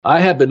I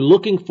have been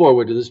looking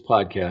forward to this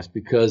podcast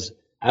because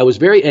I was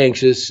very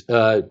anxious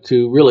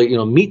to really,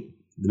 meet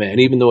the man,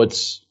 even though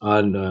it's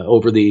on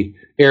over the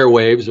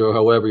airwaves or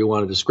however you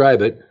want to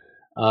describe it.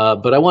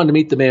 But I wanted to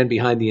meet the man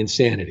behind the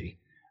insanity.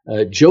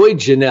 Joey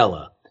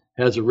Janela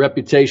has a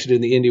reputation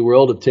in the indie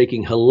world of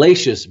taking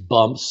hellacious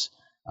bumps.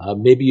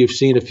 Maybe you've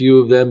seen a few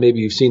of them.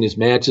 Maybe you've seen his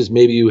matches.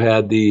 Maybe you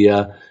had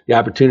the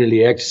opportunity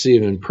to actually see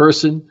him in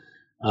person.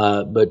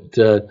 But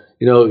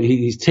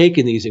he's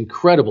taken these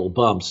incredible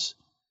bumps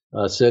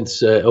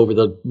since over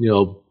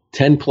the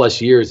 10 plus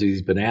years that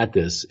he's been at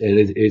this, and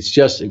it's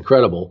just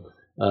incredible.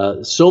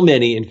 So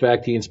many, in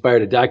fact, he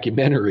inspired a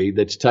documentary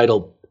that's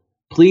titled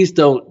 "Please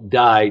Don't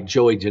Die,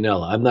 Joey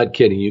Janela." I'm not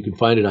kidding. You can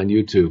find it on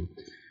YouTube.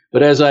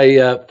 But as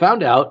I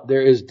found out,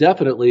 there is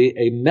definitely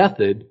a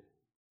method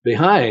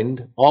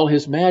behind all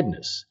his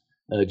madness.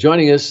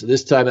 Joining us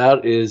this time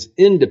out is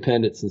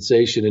independent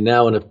sensation and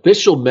now an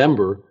official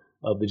member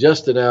of the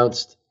just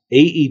announced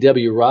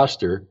AEW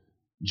roster,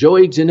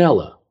 Joey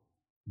Janela.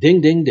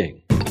 Ding, ding,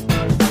 ding.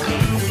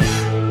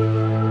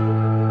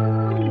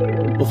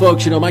 Well,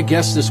 folks, my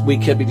guest this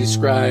week can be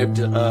described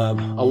a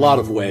lot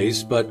of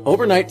ways, but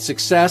overnight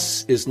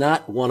success is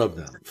not one of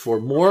them. For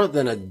more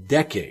than a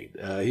decade,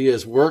 he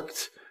has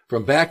worked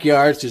from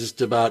backyards to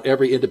just about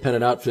every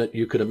independent outfit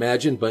you could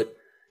imagine, but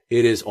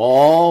it is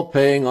all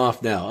paying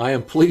off now. I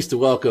am pleased to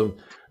welcome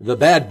the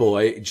bad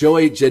boy,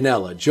 Joey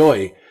Janela.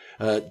 Joey,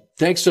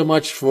 thanks so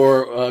much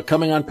for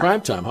coming on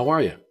Primetime. How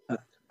are you?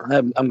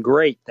 I'm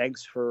great.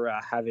 Thanks for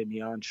having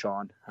me on,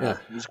 Sean. Yeah.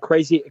 It was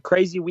a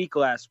crazy week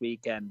last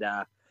week, and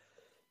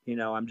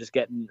I'm just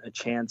getting a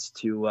chance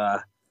to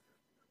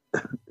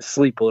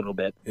sleep a little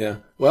bit. Yeah.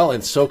 Well,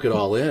 and soak it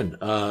all in.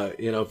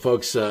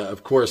 Folks,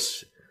 of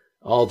course,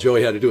 all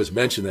Joey had to do was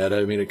mention that.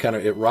 I mean,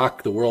 it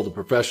rocked the world of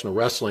professional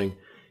wrestling.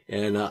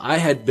 And I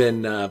had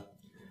been,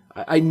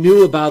 I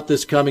knew about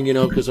this coming,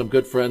 because I'm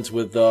good friends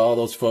with all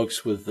those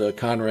folks, with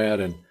Conrad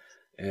and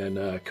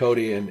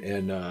Cody.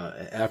 And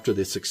after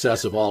the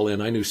success of All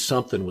In, I knew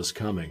something was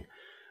coming.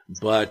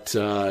 But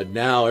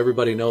now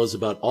everybody knows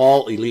about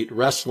All Elite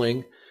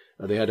Wrestling.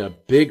 They had a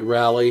big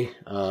rally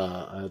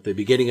at the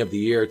beginning of the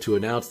year to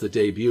announce the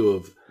debut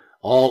of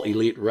All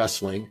Elite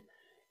Wrestling.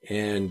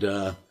 And,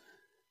 and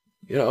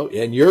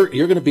you're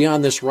going to be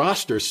on this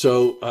roster.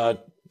 So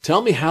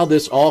tell me how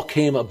this all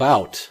came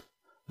about,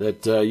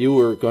 that you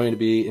were going to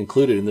be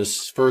included in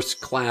this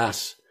first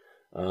class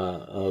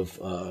of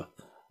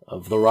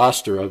the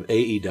roster of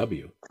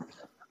AEW.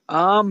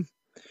 I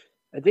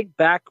think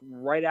back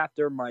right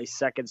after my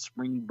second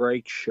spring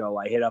break show,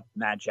 I hit up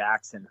Matt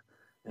Jackson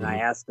and I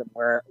asked him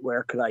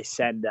where could I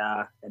send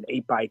an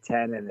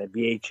 8x10 and a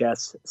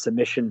VHS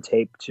submission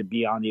tape to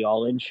be on the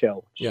All In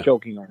show, just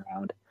joking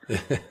around.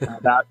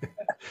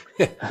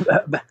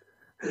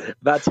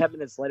 About 10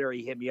 minutes later,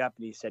 he hit me up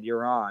and he said,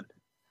 "You're on."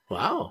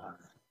 Wow.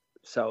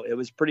 So I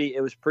was pretty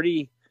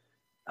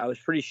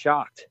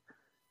shocked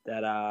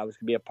that I was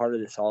going to be a part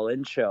of this All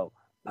In show.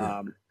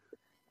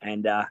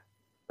 And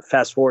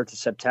fast forward to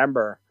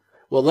September.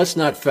 Well, let's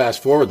not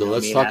fast forward though.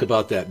 Let's talk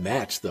about that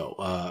match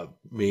though.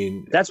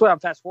 That's what I'm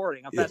fast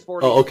forwarding. I'm fast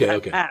forwarding. Oh,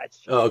 okay. Match.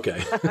 Oh, okay.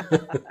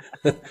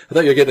 I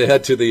thought you were getting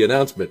ahead to the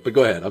announcement, but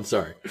go ahead. I'm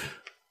sorry.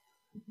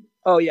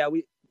 Oh yeah.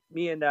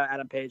 Me and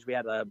Adam Page, we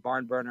had a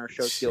barn burner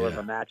show stealer of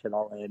a match at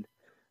All In.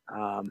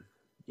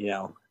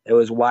 It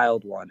was a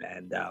wild one.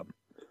 And,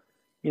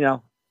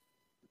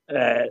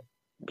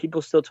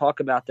 people still talk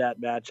about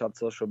that match on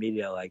social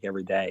media like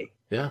every day.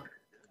 Yeah.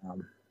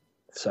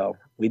 So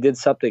we did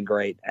something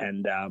great.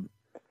 And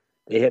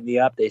they hit me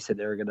up. They said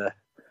they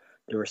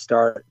were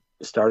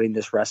starting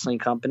this wrestling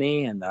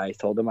company. And I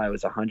told them I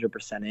was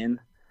 100% in.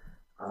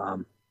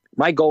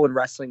 My goal in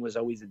wrestling was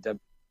always a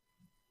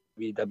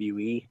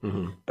WWE,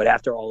 but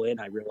after All In,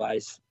 I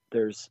realized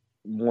there's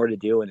more to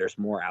do and there's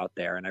more out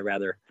there, and I'd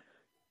rather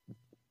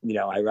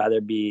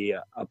be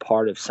a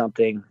part of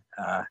something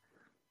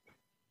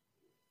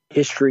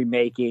history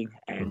making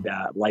and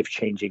life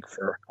changing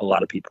for a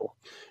lot of people.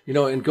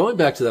 And going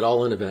back to that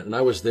All In event, and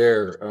I was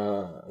there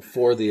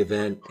for the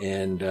event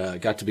and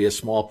got to be a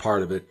small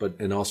part of it,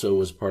 and also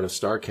was part of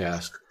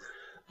StarCast.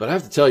 But I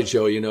have to tell you,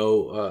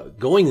 Joe,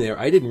 going there,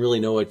 I didn't really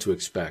know what to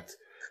expect.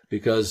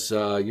 Because,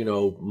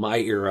 my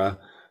era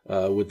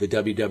with the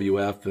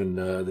WWF and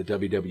the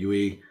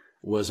WWE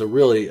was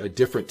a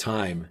different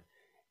time.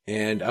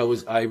 And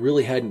I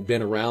really hadn't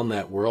been around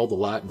that world a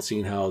lot and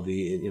seen how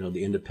the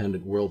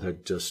independent world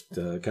had just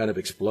kind of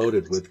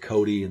exploded with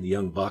Cody and the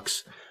Young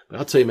Bucks. But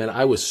I'll tell you, man,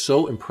 I was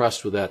so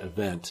impressed with that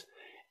event.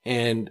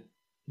 And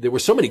there were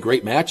so many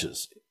great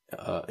matches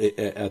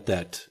at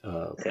that,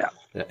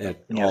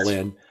 at All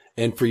In.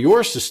 And for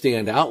yours to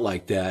stand out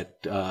like that,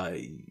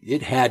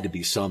 it had to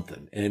be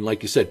something. And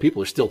like you said,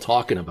 people are still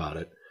talking about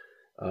it.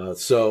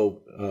 It's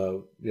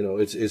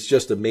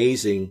just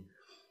amazing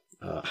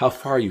how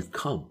far you've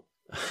come.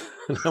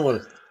 I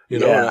want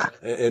to,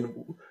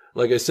 and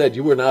like I said,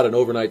 you were not an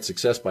overnight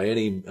success by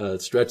any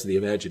stretch of the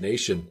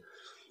imagination.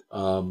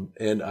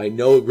 And I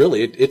know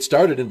really it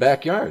started in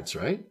backyards,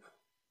 right?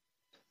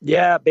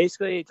 Yeah,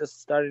 basically it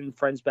just started in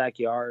friends'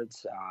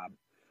 backyards.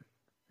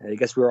 I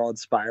guess we were all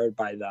inspired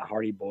by the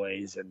Hardy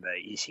Boys and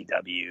the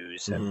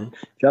ECWs and Mm-hmm.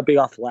 jumping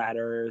off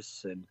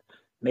ladders and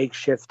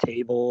makeshift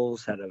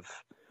tables out of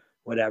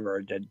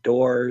whatever, the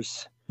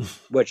doors,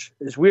 which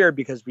is weird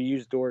because we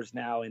use doors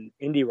now in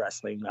indie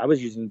wrestling. I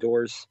was using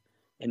doors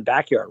in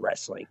backyard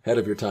wrestling. Ahead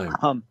of your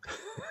time.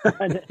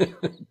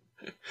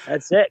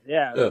 That's it.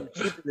 Yeah.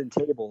 Cheaper than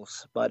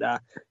tables. But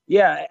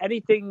yeah,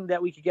 anything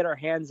that we could get our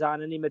hands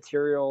on, any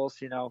materials,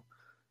 you know,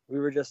 we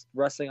were just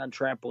wrestling on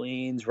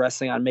trampolines,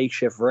 wrestling on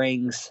makeshift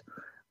rings,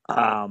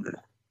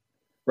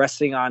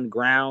 wrestling on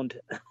ground.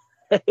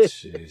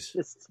 Jeez.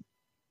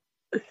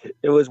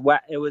 It was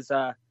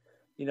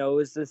you know,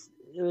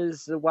 it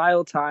was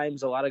wild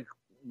times. A lot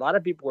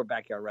of people were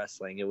backyard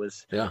wrestling. That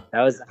was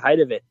the height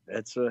of it.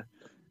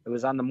 It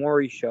was on the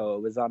Maury show.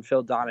 It was on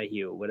Phil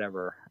Donahue,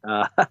 whatever.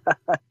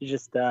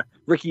 Just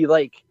Ricky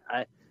Lake.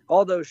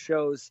 All those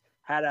shows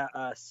had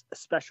a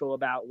special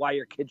about why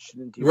your kids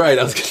shouldn't do. Right.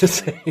 I was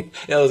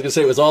going to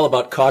say it was all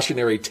about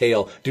cautionary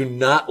tale. Do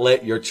not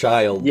let your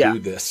child do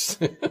this.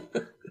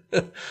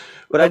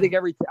 But I think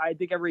every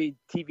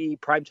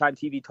primetime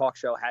TV talk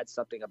show had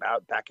something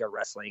about backyard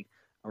wrestling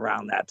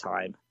around that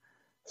time.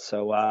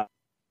 So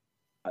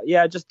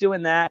just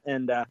doing that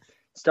and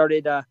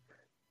started.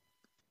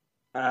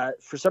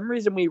 For some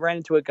reason, we ran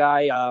into a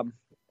guy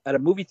at a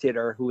movie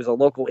theater who was a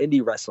local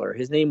indie wrestler.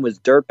 His name was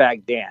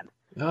Dirtbag Dan.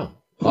 Oh,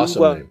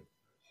 awesome name.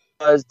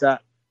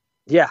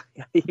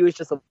 He was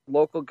just a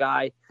local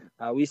guy.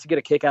 We used to get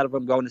a kick out of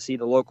him going to see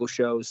the local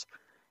shows.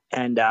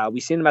 And we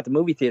seen him at the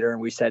movie theater,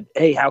 and we said,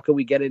 "Hey, how can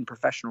we get in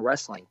professional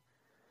wrestling?"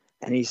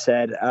 And he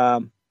said,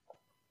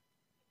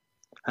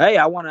 "Hey,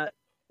 I want to."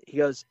 He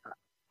goes,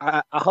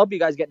 "I'll help you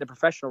guys get into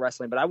professional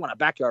wrestling, but I want to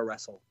backyard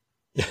wrestle."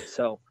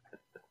 So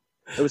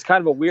it was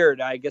kind of a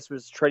weird. I guess it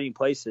was trading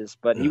places,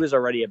 but he was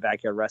already a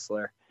backyard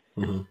wrestler,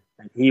 and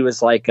he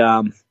was like,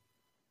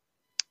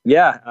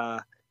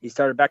 he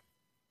started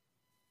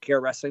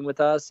backyard wrestling with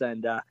us,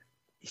 and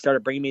he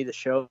started bringing me to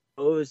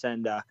shows,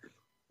 and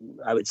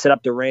I would set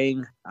up the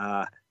ring,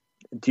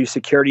 do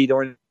security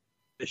during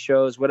the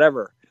shows,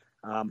 whatever.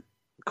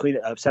 Clean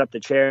it up, set up the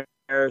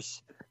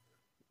chairs,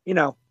 you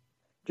know,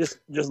 just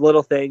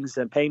little things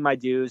and paying my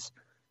dues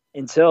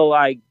until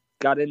I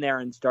got in there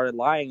and started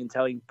lying and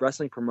telling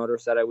wrestling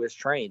promoters that I was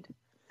trained.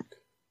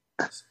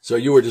 So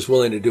you were just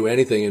willing to do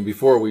anything. And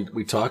before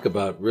we talk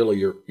about really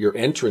your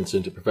entrance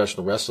into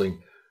professional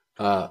wrestling,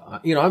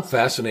 I'm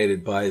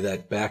fascinated by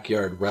that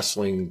backyard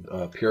wrestling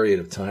period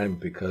of time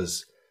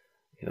because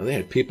they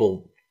had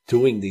people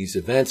doing these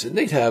events and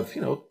they'd have,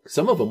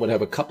 some of them would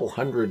have a couple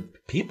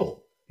hundred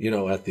people,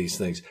 at these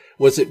things.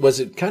 Was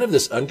it kind of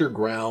this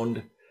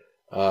underground,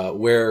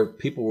 where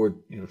people were,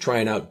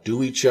 trying to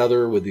outdo each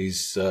other with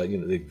these,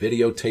 they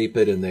videotape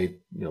it and they,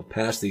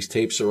 pass these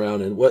tapes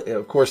around and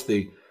of course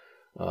the,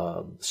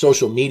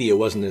 social media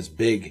wasn't as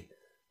big,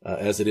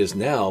 as it is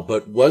now,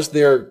 but was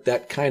there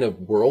that kind of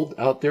world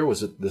out there?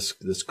 Was it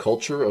this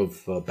culture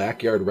of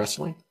backyard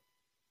wrestling?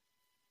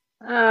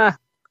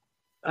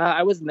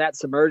 I wasn't that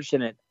submerged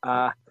in it.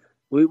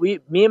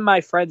 Me and my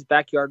friends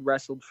backyard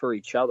wrestled for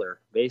each other,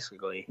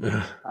 basically.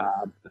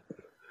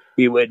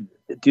 We would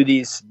do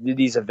these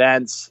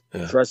events,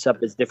 dress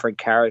up as different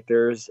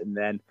characters, and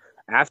then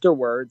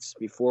afterwards,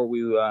 before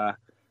we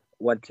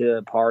went to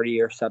a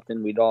party or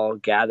something, we'd all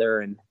gather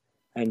and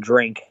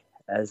drink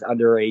as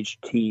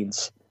underage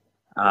teens,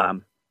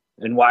 and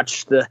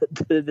watch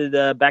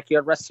the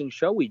backyard wrestling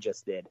show we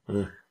just did.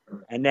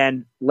 And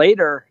then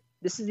later,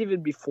 this is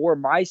even before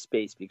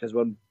MySpace, because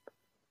when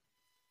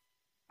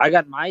I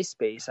got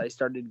MySpace, I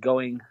started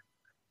going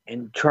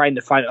and trying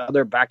to find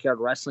other backyard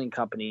wrestling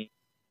companies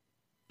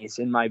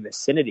in my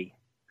vicinity.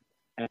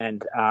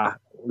 And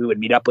we would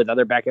meet up with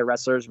other backyard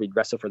wrestlers. We'd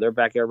wrestle for their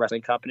backyard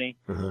wrestling company.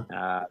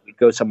 We'd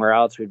go somewhere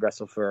else. We'd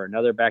wrestle for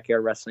another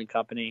backyard wrestling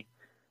company.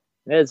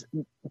 It's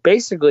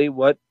basically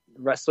what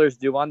wrestlers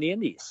do on the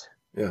indies.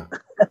 Yeah.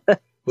 But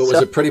was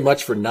it pretty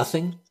much for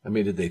nothing? I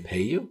mean, did they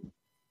pay you?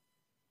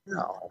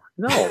 No,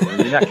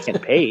 you're not getting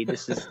paid.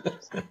 This is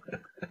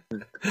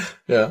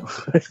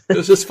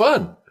This is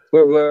fun.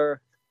 We're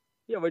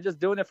just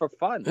doing it for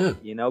fun.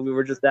 Yeah. We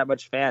were just that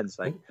much fans,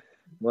 like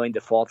willing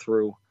to fall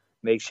through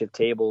makeshift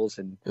tables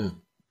and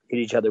hit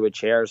each other with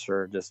chairs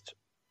for just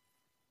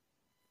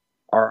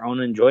our own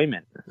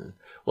enjoyment.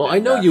 Well, I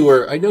know you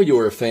were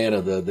a fan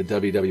of the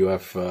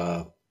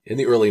WWF in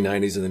the early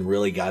 '90s, and then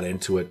really got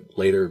into it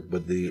later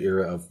with the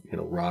era of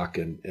Rock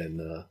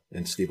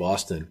and Steve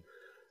Austin.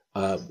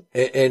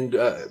 And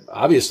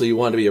obviously you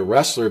wanted to be a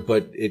wrestler,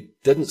 but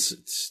it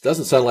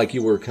doesn't sound like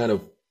you were kind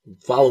of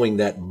following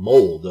that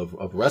mold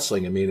of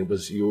wrestling. I mean, it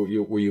was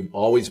were you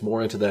always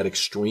more into that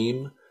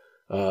extreme,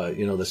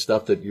 the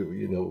stuff that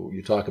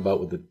you talk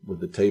about with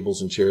the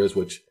tables and chairs,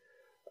 which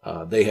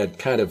they had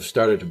kind of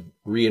started to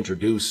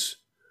reintroduce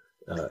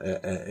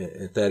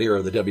at that era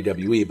of the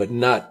WWE, but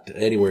not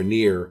anywhere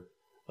near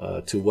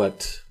to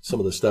what some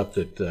of the stuff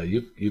that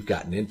you've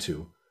gotten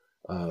into.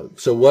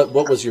 So what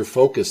was your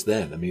focus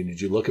then? I mean,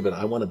 did you look at it,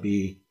 I want to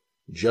be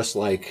just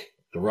like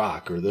The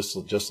Rock or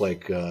just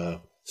like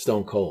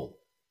Stone Cold?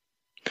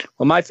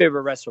 Well, my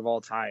favorite wrestler of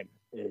all time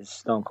is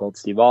Stone Cold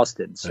Steve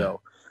Austin.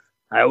 So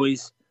I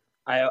always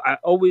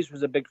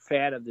was a big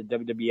fan of the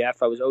WWF.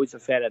 I was always a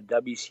fan of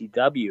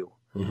WCW,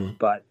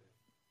 but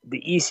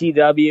the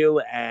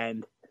ECW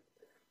and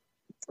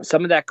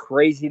some of that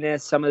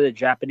craziness, some of the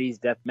Japanese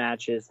death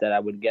matches that I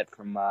would get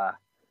from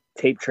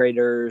tape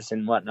traders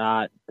and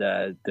whatnot,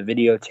 the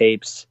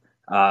videotapes,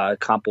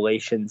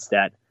 compilations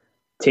that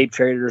tape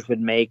traders would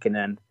make, and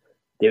then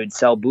they would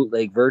sell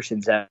bootleg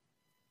versions at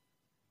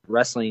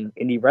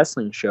indie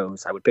wrestling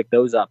shows. I would pick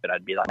those up and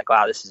I'd be like,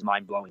 wow, this is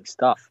mind-blowing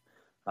stuff.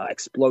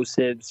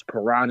 Explosives,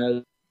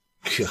 piranhas,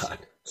 God.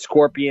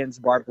 Scorpions,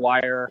 barbed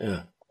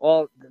wire,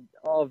 all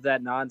of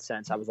that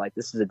nonsense. I was like,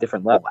 this is a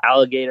different level.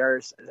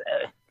 Alligators,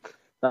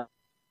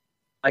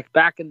 like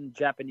back in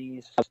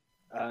Japanese,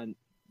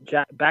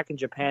 back in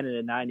Japan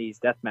in the 90s,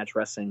 deathmatch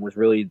wrestling was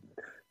really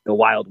the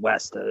Wild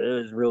West. It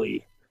was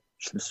really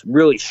some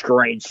really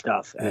strange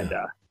stuff, and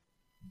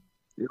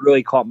it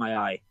really caught my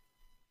eye.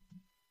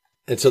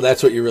 And so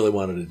that's what you really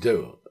wanted to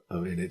do. I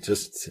mean, it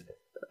just,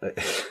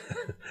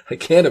 I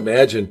can't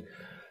imagine.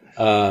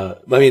 I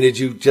mean, did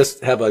you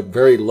just have a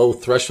very low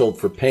threshold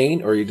for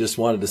pain, or you just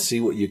wanted to see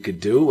what you could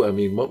do? I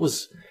mean,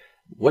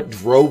 what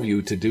drove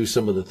you to do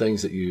some of the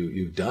things that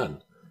you've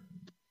done?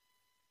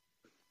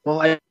 Well,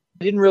 I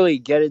didn't really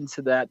get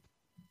into the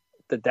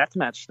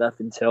deathmatch stuff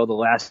until the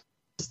last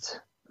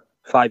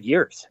 5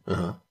 years.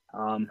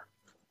 I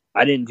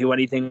didn't do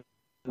anything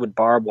with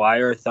barbed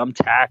wire,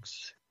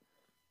 thumbtacks,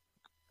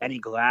 any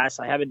glass.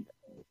 I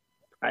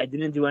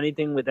didn't do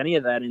anything with any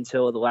of that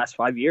until the last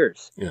 5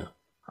 years. Yeah.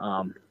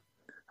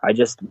 I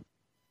just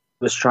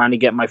was trying to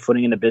get my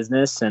footing in the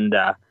business and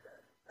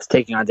was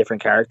taking on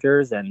different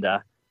characters. And,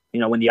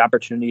 when the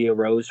opportunity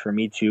arose for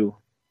me to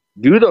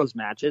do those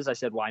matches, I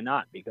said, why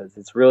not? Because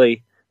it's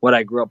really what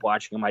I grew up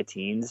watching in my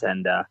teens.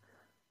 And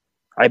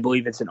I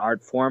believe it's an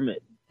art form,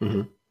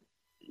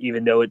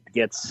 even though it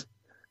gets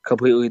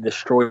completely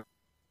destroyed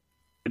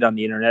on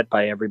the internet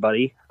by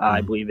everybody.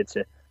 I believe it's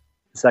a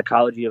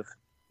psychology of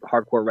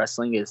hardcore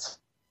wrestling is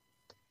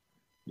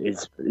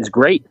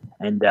great.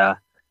 And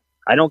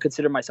I don't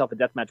consider myself a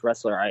deathmatch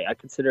wrestler. I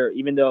consider,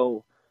 even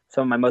though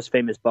some of my most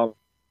famous bumps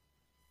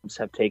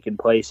have taken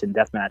place in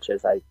death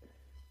matches,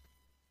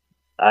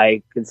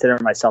 I consider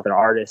myself an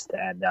artist,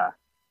 and I'm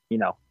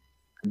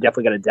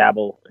definitely going to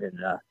dabble in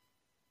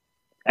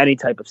any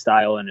type of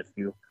style. And if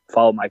you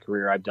follow my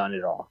career, I've done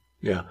it all.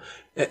 Yeah.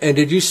 And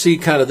did you see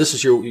kind of this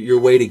is your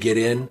way to get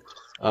in?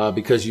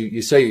 Because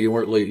you say you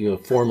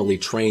weren't formally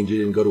trained. You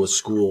didn't go to a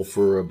school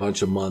for a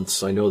bunch of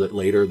months. I know that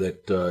later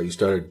that you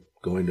started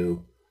going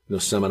to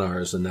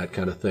seminars and that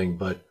kind of thing.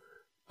 But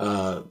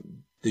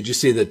did you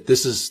see that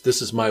this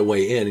is my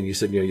way in? And you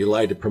said you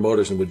lied to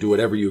promoters and would do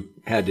whatever you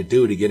had to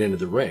do to get into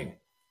the ring.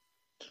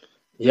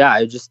 Yeah,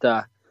 I just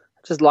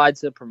lied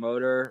to the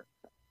promoter.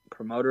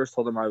 Promoters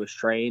told them I was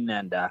trained,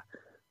 and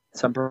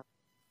some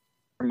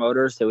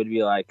promoters, they would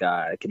be like,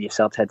 can you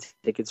sell 10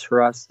 tickets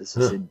for us? This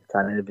is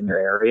kind of in your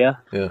area.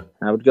 Yeah.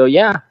 And I would go,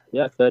 yeah,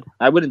 I could.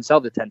 I wouldn't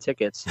sell the 10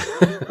 tickets,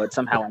 but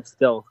somehow I'm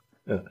still,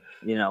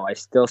 I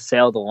still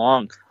sailed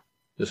along.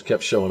 Just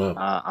kept showing up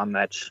on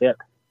that ship.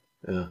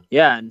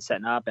 Yeah, and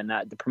setting up. And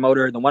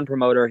the one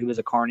promoter, he was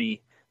a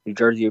Kearney, New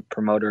Jersey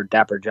promoter,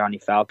 Dapper Johnny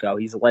Falco.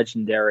 He's a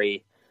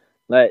legendary.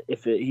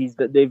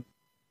 They've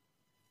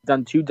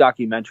done 2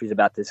 documentaries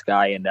about this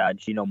guy and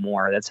Gino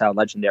Moore. That's how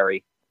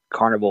legendary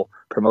carnival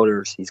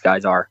promoters these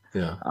guys are.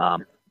 Yeah.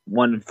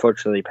 One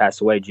unfortunately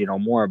passed away, Gino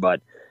Moore,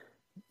 but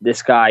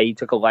this guy, he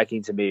took a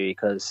liking to me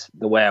because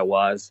the way I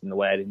was and the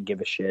way I didn't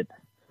give a shit.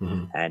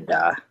 And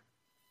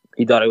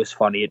he thought it was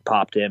funny. It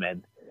popped him,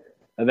 and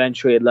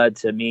eventually it led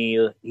to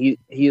me.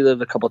 He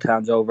lived a couple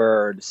towns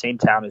over, or the same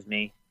town as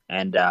me,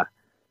 and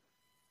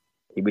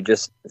he would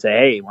just say,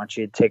 "Hey, why don't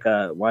you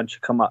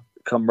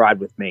come ride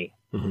with me?"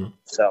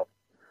 So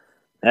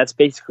that's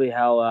basically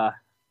how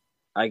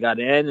I got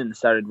in and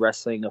started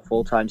wrestling a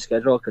full-time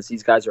schedule, because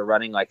these guys are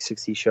running like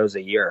 60 shows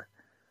a year.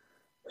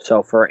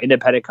 So for an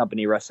independent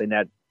company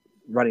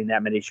running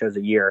that many shows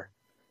a year,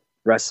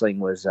 wrestling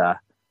was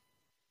a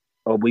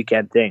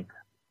weekend thing.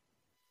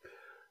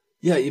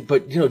 Yeah,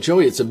 but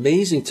Joey, it's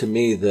amazing to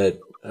me that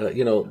a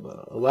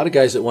lot of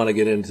guys that want to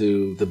get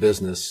into the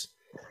business,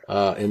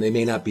 and they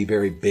may not be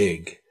very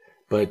big,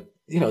 but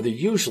they're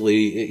usually,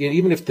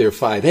 even if they're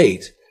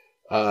 5'8",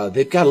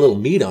 they've got a little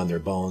meat on their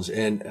bones.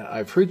 And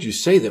I've heard you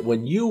say that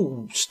when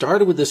you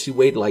started with this, you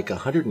weighed like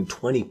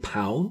 120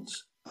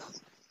 pounds?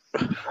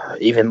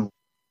 Even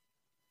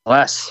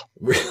less.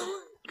 Really?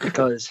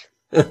 Because,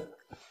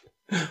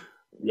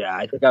 yeah,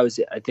 I think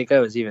I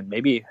was even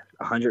maybe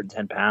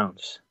 110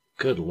 pounds.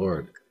 Good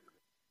Lord.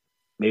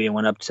 Maybe it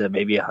went up to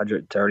maybe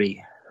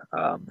 130.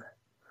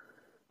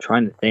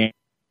 Trying to think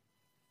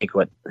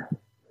what.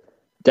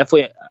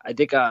 Definitely, I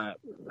think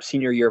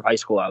senior year of high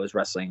school, I was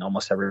wrestling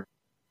almost every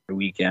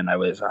weekend. I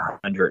was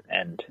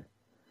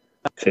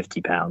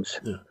 150 pounds.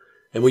 Yeah.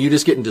 And were you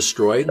just getting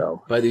destroyed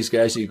by these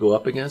guys that you go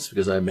up against?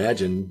 Because I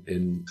imagine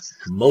in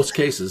most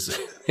cases,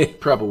 they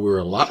probably were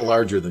a lot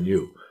larger than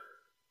you.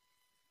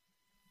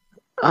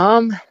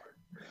 Yeah,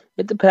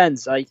 It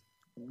depends.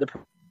 The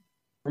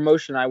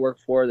promotion I work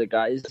for, the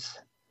guys,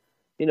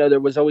 there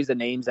was always the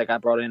names that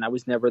got brought in. I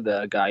was never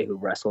the guy who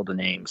wrestled the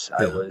names.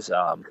 Yeah.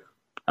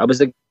 I was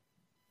the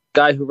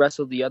guy who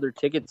wrestled the other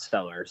ticket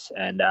sellers,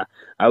 and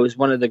I was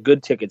one of the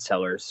good ticket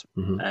sellers.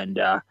 Mm-hmm. And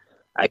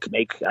I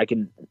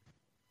can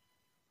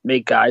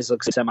make guys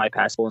look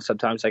semi-passable, and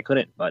sometimes I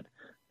couldn't. But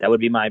that would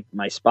be my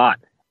spot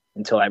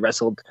until I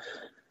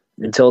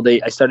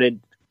started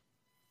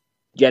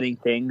getting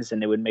things,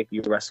 and they would make me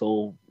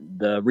wrestle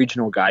the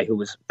regional guy who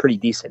was pretty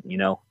decent,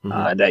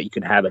 Mm-hmm. that you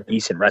can have a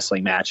decent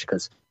wrestling match,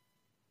 because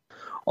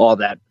all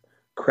that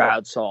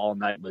crowd saw all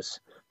night was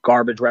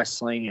garbage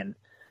wrestling,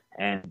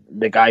 and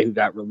the guy who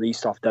got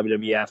released off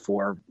WWF,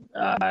 or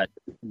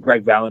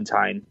Greg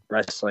Valentine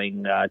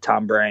wrestling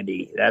Tom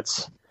Brandy.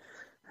 That's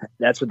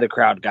what the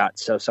crowd got.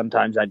 So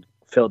sometimes I'd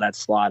fill that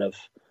slot of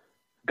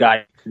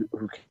guy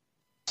who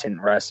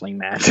can wrestling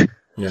match.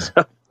 Yeah.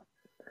 So,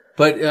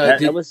 but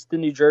that was the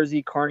New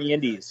Jersey Carney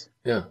Indies.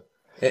 Yeah.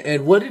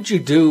 And what did you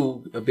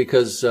do?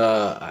 Because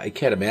I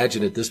can't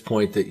imagine at this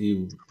point that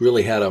you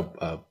really had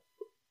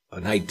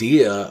an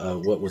idea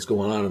of what was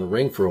going on in the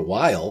ring for a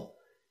while.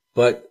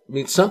 But I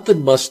mean,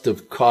 something must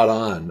have caught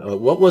on.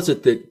 What was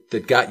it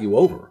that got you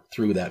over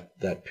through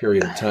that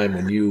period of time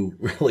when you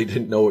really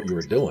didn't know what you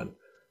were doing?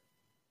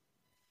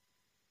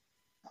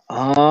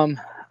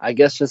 I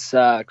guess just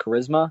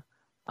charisma.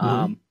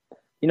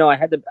 Mm-hmm.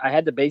 I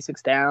had the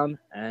basics down,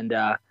 and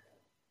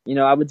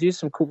I would do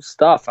some cool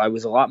stuff. I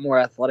was a lot more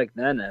athletic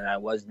then than I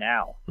was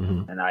now,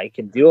 mm-hmm. and I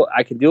can do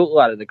a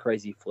lot of the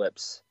crazy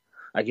flips.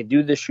 I could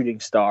do the shooting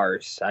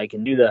stars. I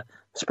can do the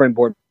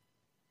springboard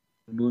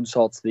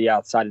moonsaults to the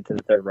outside into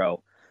the third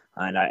row,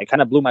 and I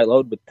kind of blew my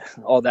load with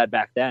all that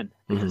back then,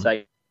 because I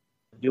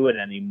don't do it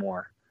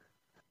anymore.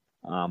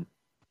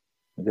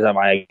 Because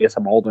I guess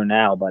I'm older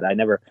now, but I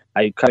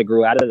kind of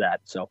grew out of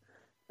that. So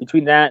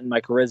between that and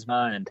my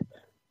charisma, and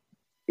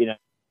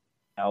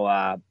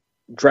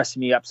dressing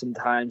me up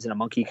sometimes in a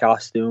monkey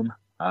costume,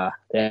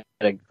 they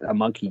had a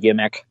monkey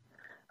gimmick.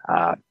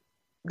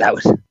 That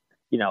was,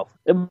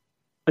 it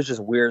was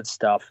just weird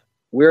stuff,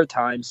 weird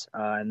times,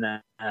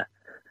 and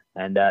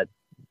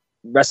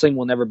wrestling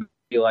will never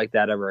be like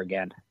that ever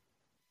again.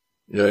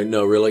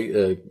 No,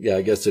 really.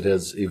 I guess it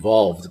has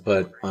evolved,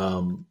 but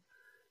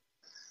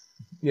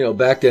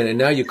back then, and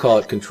now you call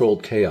it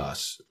controlled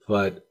chaos.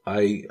 But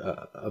I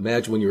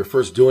imagine when you were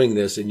first doing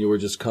this and you were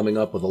just coming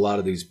up with a lot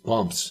of these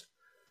bumps,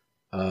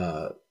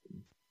 it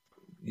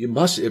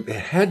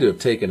had to have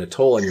taken a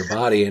toll on your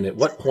body. And at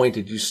what point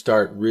did you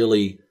start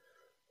really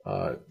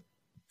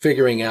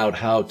figuring out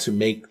how to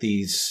make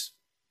these,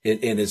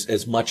 in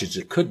as much as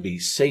it could be,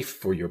 safe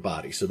for your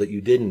body, so that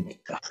you didn't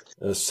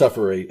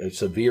suffer a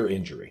severe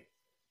injury?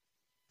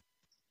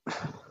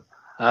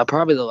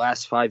 Probably the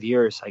last 5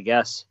 years, I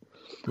guess.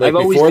 Like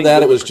before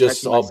that, it was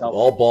just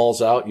all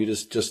balls out. You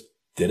just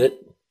did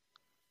it.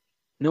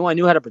 No, I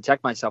knew how to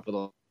protect myself with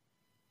all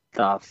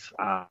stuff.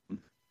 I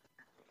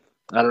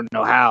don't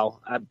know how.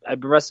 I've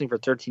been wrestling for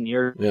 13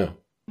 years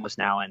almost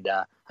now, and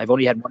I've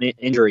only had one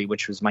injury,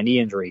 which was my knee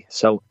injury.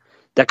 So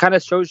that kind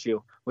of shows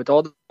you, with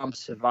all the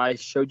bumps, if I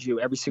showed you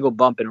every single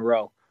bump in a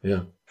row,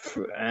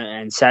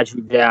 and sat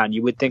you down,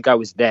 you would think I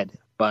was dead.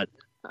 But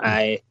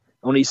I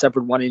only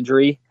suffered one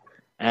injury,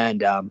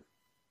 and a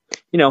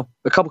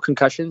couple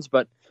concussions.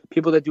 But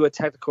people that do a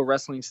technical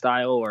wrestling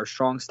style or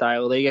strong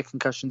style, they get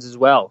concussions as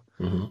well.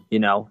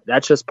 Mm-hmm.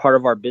 That's just part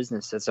of our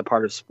business. That's a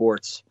part of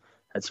sports.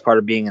 That's part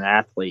of being an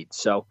athlete.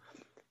 So,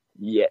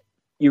 yeah,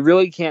 you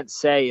really can't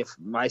say if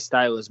my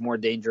style is more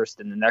dangerous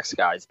than the next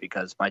guy's,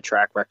 because my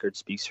track record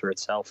speaks for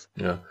itself.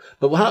 Yeah.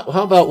 But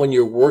how about when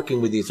you're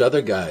working with these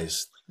other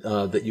guys,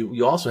 that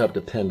you also have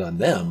to depend on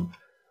them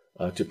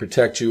to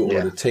protect you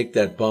or to take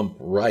that bump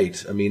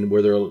right? I mean,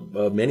 were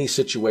there many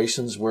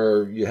situations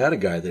where you had a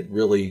guy that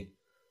really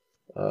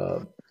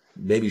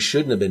maybe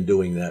shouldn't have been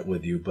doing that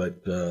with you,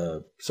 but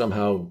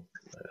somehow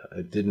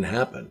it didn't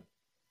happen?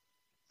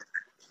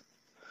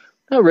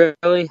 Not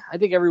really. I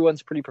think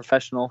everyone's pretty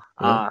professional,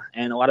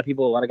 and a lot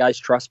of guys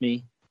trust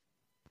me.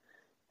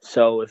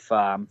 So if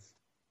I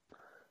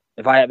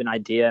have an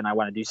idea and I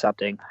want to do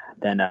something,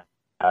 then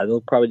they'll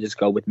probably just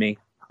go with me.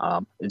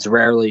 It's a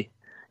rare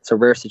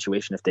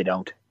situation if they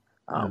don't,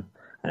 and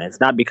it's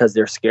not because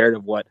they're scared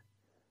of what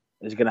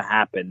is going to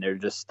happen. It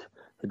just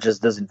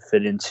doesn't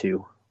fit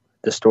into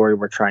the story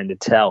we're trying to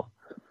tell.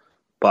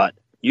 But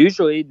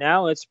usually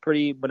now it's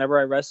pretty. Whenever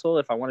I wrestle,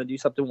 if I want to do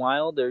something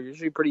wild, they're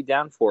usually pretty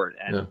down for it.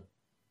 And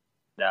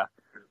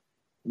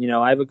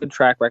I have a good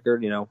track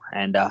record, and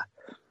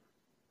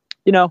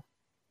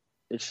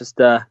it's just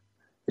the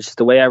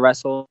way I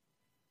wrestle,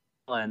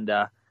 and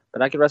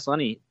but I can wrestle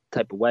any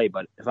type of way.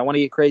 But if I want to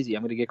get crazy,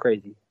 I'm going to get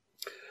crazy.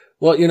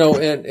 Well,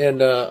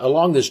 and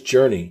along this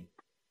journey,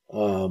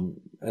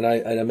 and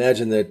I'd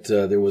imagine that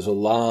there was a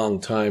long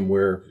time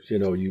where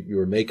you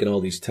were making all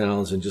these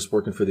towns and just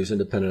working for these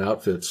independent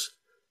outfits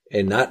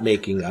and not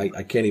making.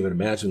 I can't even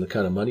imagine the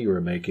kind of money you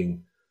were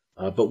making.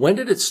 But when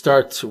did it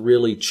start to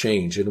really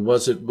change? And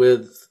was it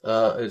with,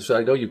 so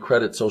I know you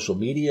credit social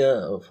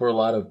media for a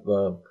lot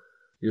of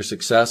your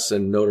success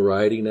and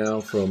notoriety now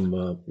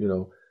from,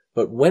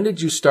 but when did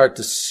you start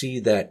to see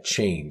that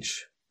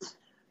change?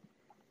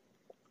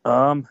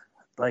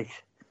 Like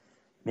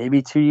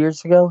maybe 2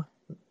 years ago,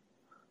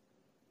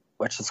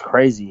 which is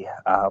crazy.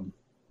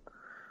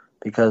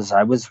 Because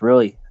I was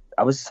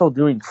still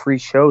doing free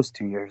shows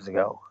 2 years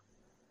ago.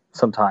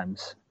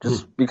 Sometimes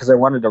just because I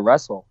wanted to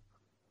wrestle.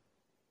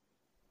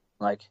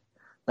 Like,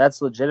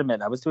 that's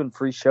legitimate. I was doing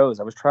free shows.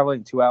 I was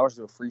traveling 2 hours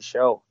to a free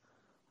show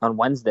on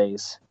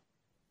Wednesdays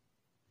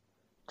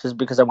just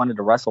because I wanted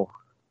to wrestle,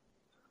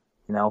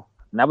 and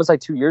that was like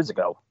 2 years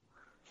ago.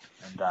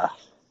 And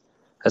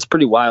that's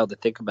pretty wild to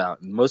think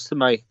about. And most of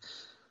my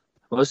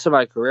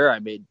career, I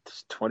made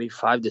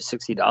 $25 to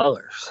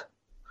 $60.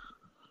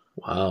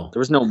 Wow. There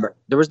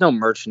was no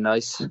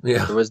merchandise.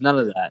 Yeah. There was none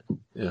of that.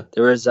 Yeah.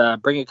 There was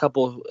bring a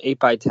couple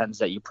 8x10s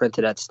that you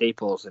printed at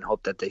Staples and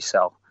hope that they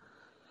sell.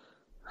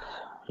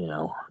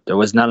 There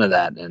was none of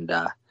that. And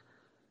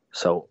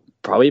so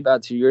probably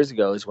about 2 years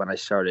ago is when I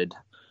started,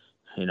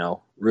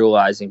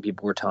 realizing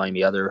people were telling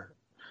me, other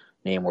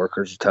name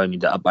workers were telling me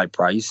to up my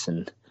price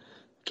and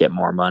get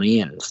more money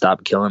and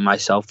stop killing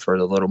myself for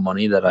the little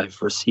money that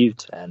I've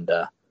received. And,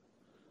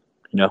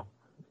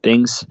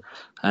 things,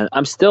 and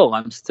I'm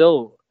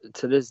still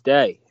to this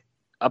day,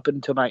 up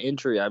until my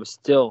injury, I was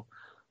still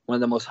one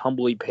of the most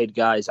humbly paid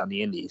guys on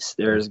the indies.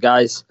 There's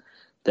guys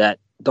that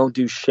don't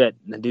do shit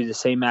and do the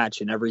same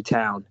match in every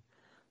town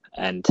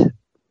and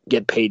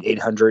get paid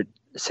 $600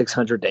 to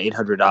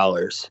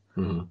 $800.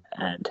 Mm-hmm.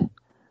 And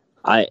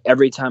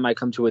every time I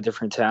come to a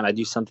different town, I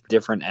do something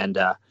different. And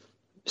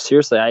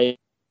seriously,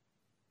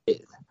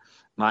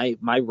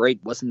 my rate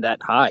wasn't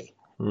that high,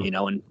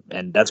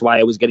 and that's why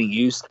I was getting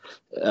used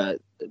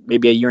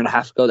maybe a year and a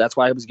half ago. That's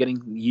why I was getting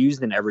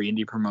used in every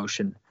indie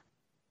promotion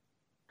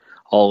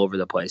all over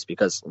the place,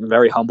 because I'm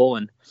very humble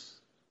and,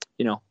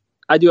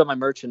 I do have my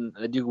merch and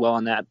I do well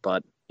on that,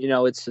 but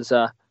it's just,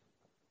 I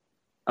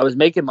was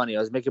making money. I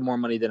was making more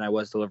money than I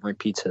was delivering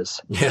pizzas.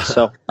 Yeah.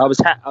 So I was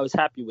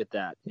happy with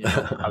that.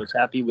 I was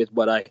happy with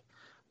what I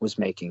was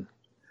making.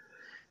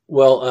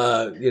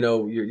 Well,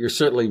 you're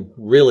certainly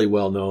really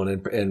well known,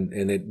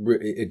 and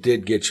it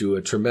did get you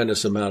a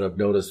tremendous amount of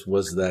notice.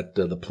 Was that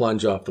the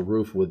plunge off the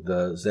roof with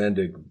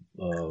Zandig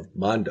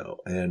Mondo,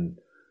 and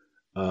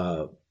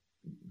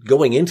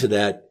going into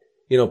that,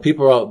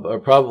 people are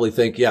probably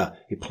think, yeah,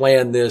 he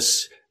planned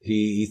this.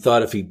 He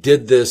thought if he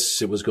did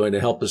this, it was going to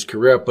help his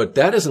career, but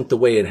that isn't the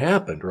way it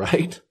happened,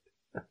 right?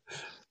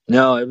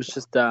 No, it was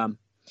just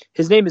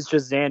his name is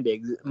just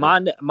Zandig.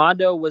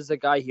 Mondo was the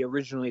guy he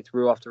originally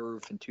threw off the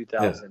roof in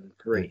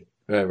 2003.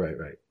 Yeah.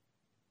 Right.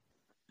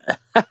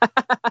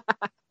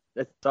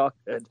 That's all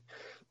good.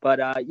 But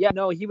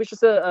he was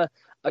just a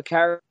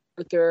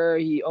character.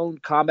 He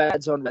owned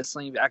Combat Zone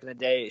Wrestling back in the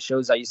day.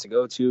 Shows I used to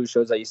go to,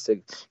 shows I used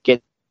to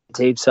get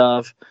tapes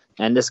of.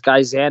 And this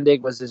guy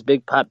Zandig was this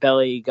big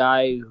potbelly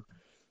guy who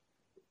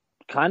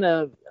kind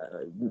of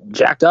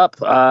jacked up,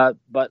 but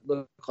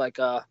looked like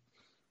a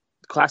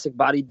classic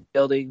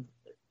bodybuilding,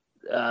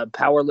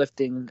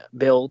 powerlifting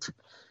build.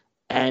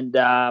 And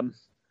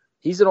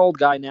he's an old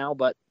guy now,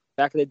 but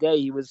back in the day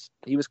he was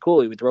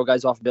cool. He would throw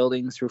guys off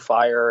buildings through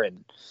fire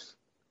and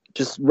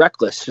just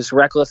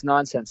reckless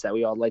nonsense that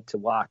we all like to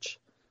watch.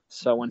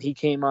 So when he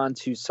came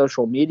onto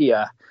social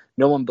media,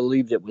 no one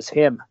believed it was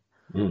him.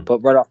 But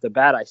right off the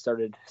bat, I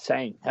started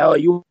saying, "Hell,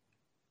 you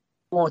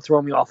won't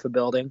throw me off a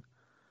building."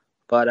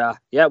 But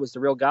it was the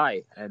real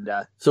guy. And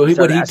so he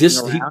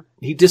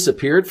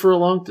disappeared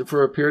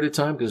for a period of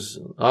time, because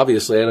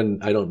obviously I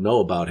don't know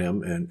about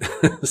him, and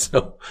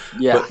so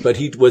yeah. But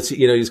he was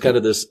he's kind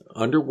of this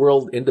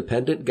underworld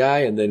independent guy,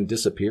 and then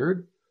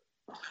disappeared.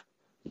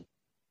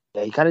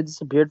 Yeah, he kind of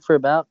disappeared for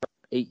about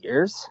 8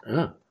 years.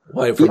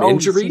 Why, from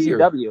injury?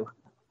 CZW.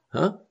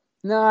 Huh?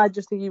 No, I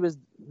just think he was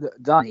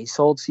done. He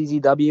sold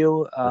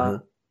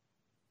CZW,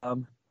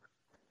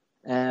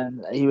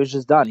 and he was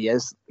just done. He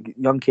has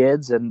young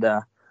kids, and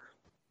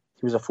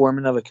he was a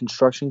foreman of a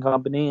construction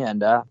company,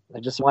 and I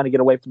just wanted to get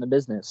away from the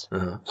business.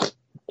 Uh-huh.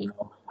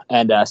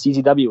 And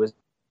CZW was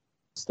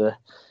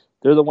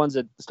they're the ones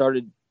that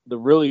started the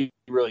really,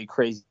 really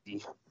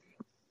crazy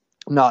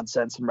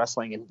nonsense in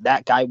wrestling, and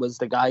that guy was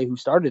the guy who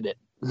started it.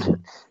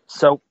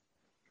 So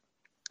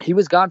he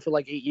was gone for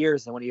like 8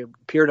 years, and when he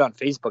appeared on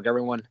Facebook,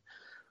 everyone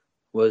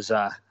was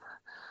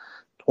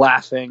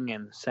laughing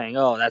and saying,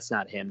 "Oh, that's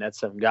not him. That's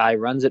some guy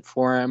runs it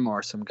for him,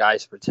 or some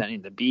guy's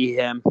pretending to be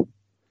him."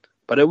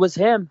 But it was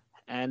him,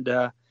 and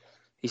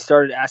he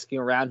started asking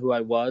around who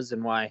I was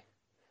and why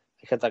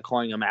I kept on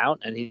calling him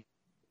out, and he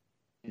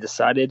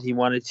decided he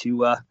wanted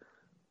to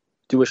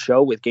do a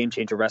show with Game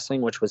Changer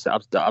Wrestling, which was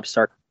the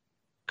upstart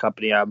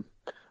company I'm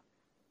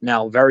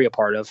now very a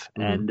part of,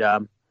 and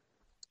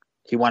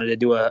he wanted to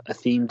do a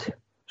themed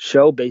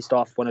show based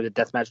off one of the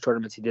deathmatch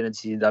tournaments he did in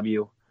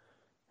CCW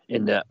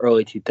in the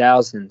early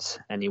 2000s,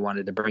 and he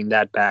wanted to bring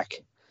that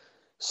back.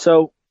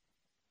 So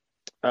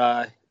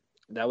that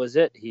was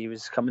it. He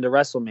was coming to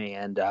wrestle me,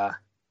 and I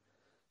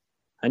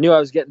knew I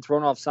was getting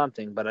thrown off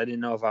something, but I didn't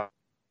know if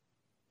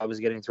I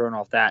was getting thrown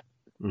off that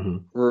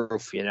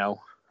roof,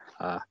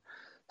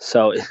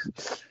 So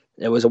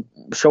it was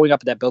showing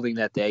up at that building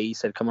that day. He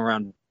said, "Come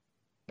around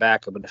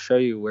back. I'm going to show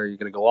you where you're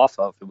going to go off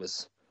of." It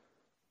was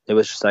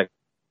just like,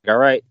 all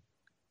right,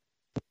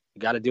 you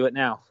got to do it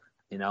now.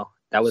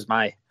 That was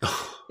my.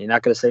 You're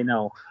not going to say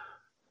no.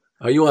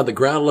 Are you on the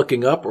ground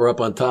looking up or up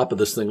on top of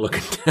this thing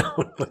looking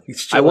down?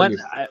 I went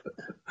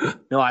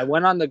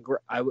on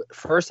the.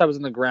 First, I was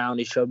on the ground.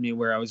 He showed me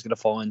where I was going to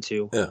fall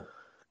into. Yeah.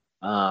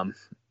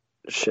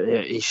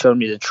 He showed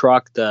me the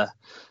truck.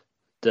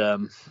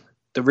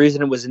 The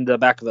reason it was in the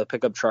back of the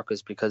pickup truck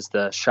was because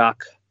the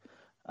shock,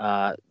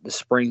 the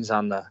springs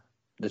on the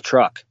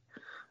truck,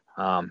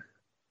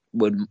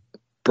 would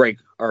break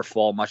or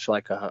fall much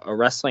like a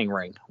wrestling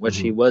ring, which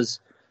he was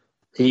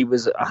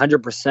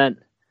 100%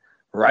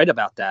 right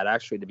about that.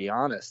 Actually, to be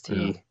honest,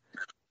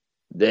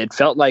 it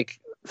felt like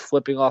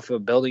flipping off a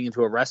building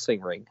into a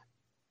wrestling ring,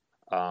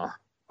 a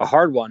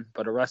hard one,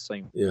 but a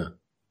wrestling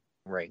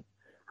ring.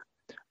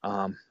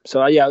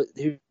 So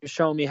he was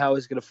showing me how it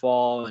was going to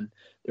fall, and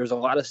there was a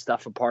lot of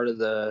stuff a part of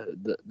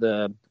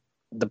the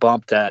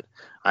bump that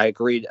I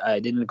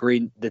didn't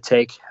agree to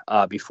take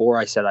before.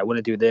 I said I want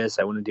to do this,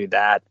 I want to do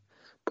that,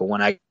 but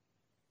when I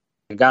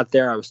got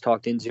there, I was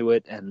talked into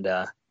it, and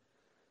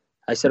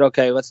I said,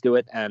 okay, let's do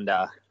it. And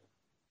I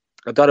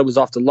thought it was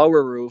off the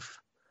lower roof,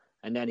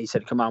 and then he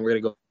said, come on, we're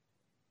gonna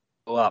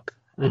go up,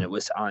 and it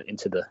was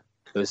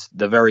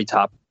the very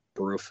top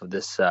roof of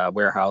this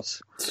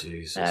warehouse.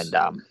 Jesus.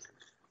 And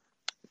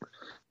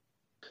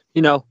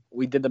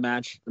we did the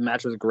match. The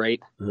match was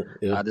great.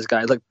 Yeah. This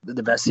guy looked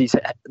the best he's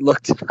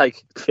looked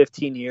like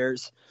 15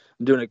 years.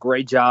 I'm doing a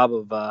great job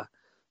of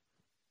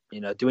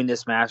doing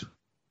this match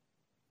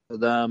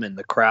with them, and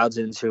the crowd's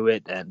into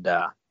it, and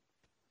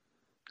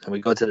we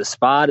go to the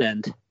spot,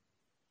 and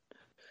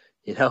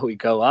we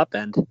go up,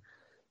 and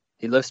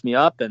he lifts me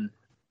up, and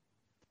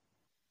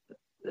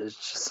it's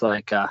just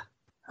like all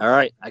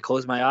right. I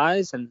close my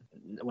eyes, and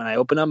when I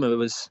open them, it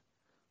was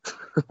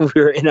we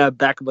were in a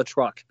back of a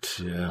truck,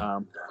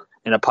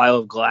 in a pile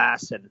of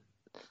glass and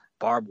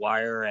barbed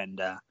wire, and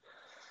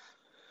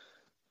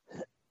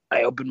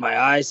I opened my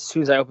eyes. As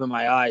soon as I opened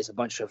my eyes, a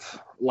bunch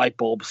of light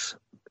bulbs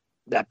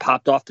that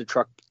popped off the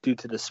truck due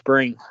to the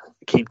spring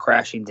came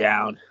crashing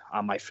down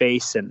on my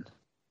face and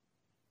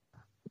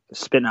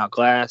spitting out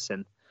glass.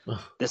 And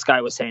this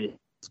guy was saying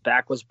his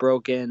back was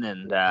broken,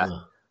 and I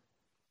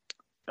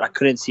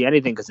couldn't see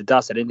anything because of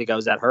dust. I didn't think I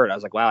was that hurt. I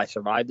was like, wow, I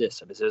survived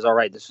this. It was all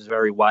right. This was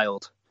very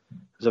wild. It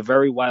was a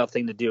very wild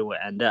thing to do.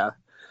 And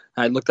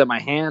I looked at my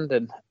hand,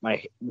 and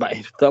my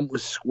thumb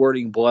was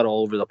squirting blood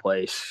all over the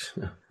place.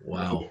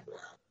 Wow.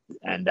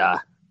 And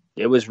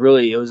it was a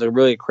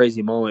really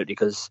crazy moment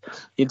because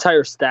the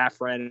entire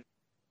staff ran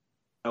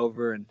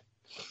over, and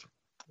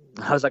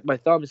I was like, my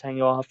thumb is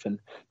hanging off, and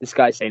this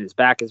guy's saying his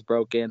back is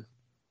broken.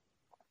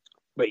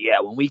 But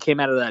yeah, when we came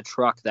out of that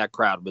truck, that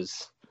crowd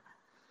was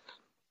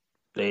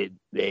they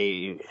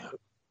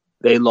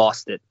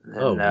lost it.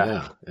 And,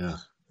 yeah.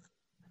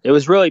 It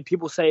was really,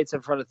 people say it's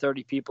in front of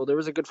 30 people. There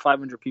was a good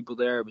 500 people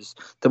there. It was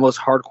the most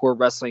hardcore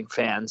wrestling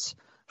fans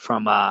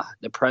from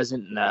the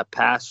present and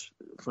past,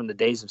 from the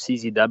days of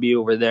CZW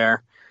over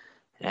there.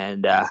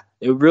 And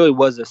it really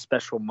was a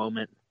special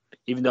moment,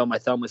 even though my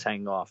thumb was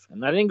hanging off.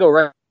 And I didn't go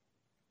right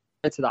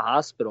to the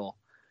hospital.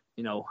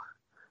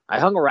 I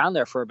hung around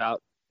there for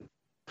about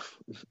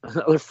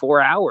another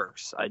 4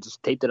 hours. I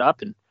just taped it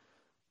up and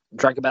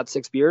drank about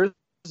 6 beers,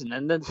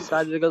 and then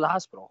decided to go to the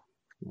hospital.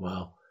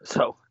 Wow.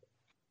 So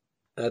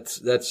that's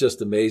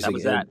just amazing.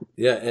 That was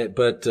that.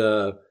 But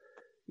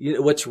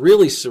what's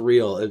really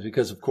surreal is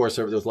because, of course,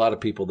 there's a lot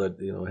of people that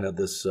have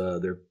this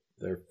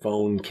their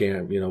phone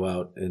cam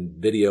out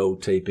and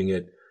videotaping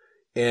it,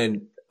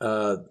 and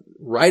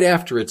right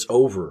after it's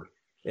over,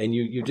 and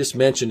you just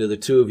mentioned the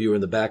two of you are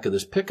in the back of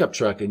this pickup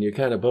truck, and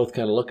you're both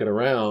looking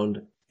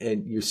around,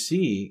 and you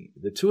see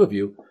the two of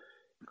you,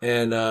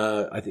 and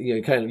I think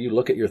you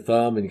look at your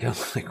thumb, and you're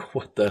like,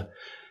 what the,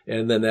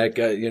 and then that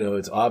guy,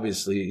 it's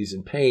obviously he's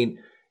in pain.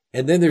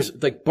 And then there's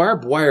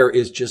barbed wire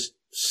is just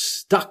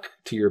stuck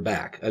to your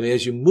back. I mean,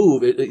 as you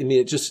move,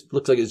 it just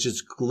looks like it's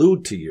just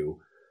glued to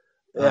you.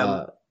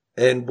 Yeah,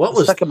 and what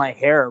was stuck in my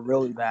hair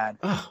really bad?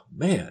 Oh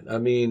man. I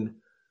mean,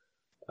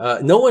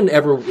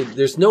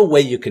 there's no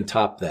way you can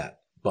top that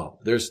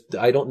bump.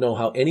 I don't know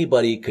how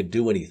anybody could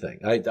do anything.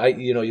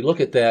 You look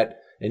at that,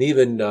 and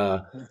even,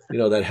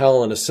 that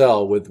Hell in a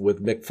Cell with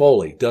Mick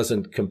Foley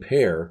doesn't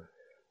compare,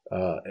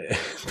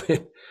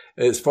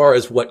 as far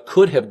as what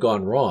could have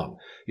gone wrong.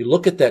 You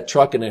look at that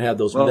truck, and it had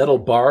those metal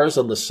bars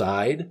on the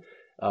side.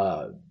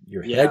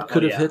 Your head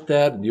could have hit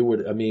that, and you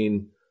would. I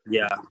mean,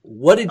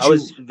 what did you? I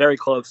was very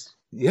close.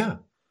 Yeah.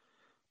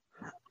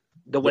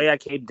 The way I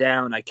came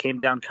down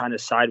kind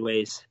of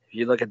sideways. If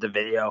you look at the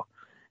video,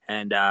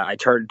 and I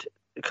turned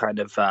kind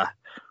of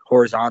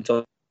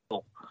horizontal,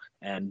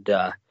 and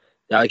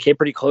I came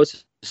pretty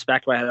close.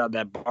 Smacked my head on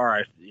that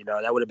bar.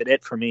 That would have been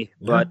it for me.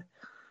 Yeah. But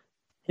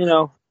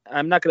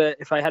I'm not gonna.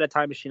 If I had a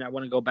time machine, I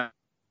want to go back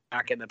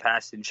in the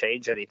past and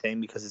change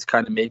anything because it's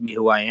kind of made me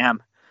who I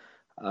am.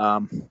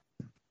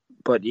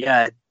 But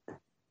yeah,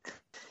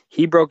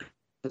 he broke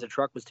the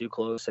truck was too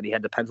close and he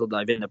had to pencil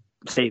dive in to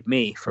save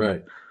me from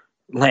Right.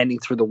 landing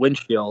through the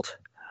windshield.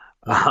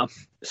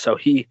 So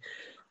he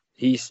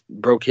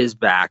broke his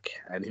back,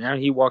 and now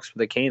he walks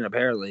with a cane.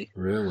 Apparently,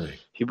 Really?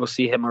 people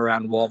see him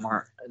around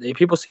Walmart.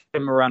 People see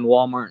him around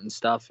Walmart and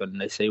stuff, and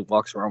they say he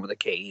walks around with a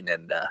cane.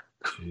 And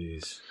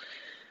Jeez.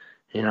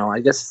 I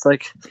guess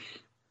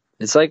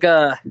it's like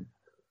a,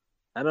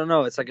 I don't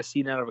know, it's like a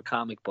scene out of a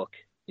comic book.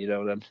 You know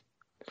what I mean?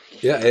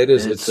 Yeah, it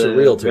is. It's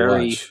surreal to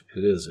watch.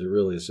 It is. It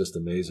really is just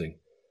amazing.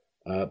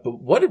 But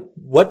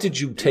what did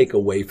you take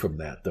away from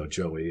that, though,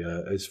 Joey?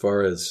 As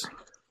far as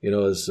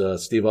as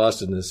Steve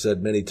Austin has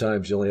said many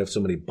times, you only have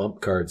so many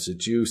bump cards.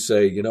 Did you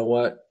say, you know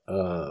what?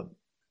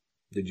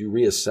 Did you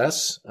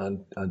reassess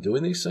on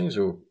doing these things,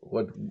 or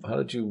what? How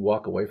did you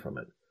walk away from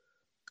it?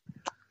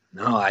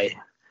 No,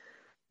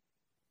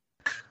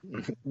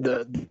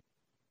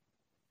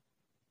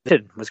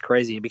 it was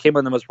crazy. It became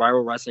one of the most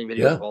viral wrestling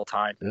videos of all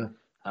time. Yeah.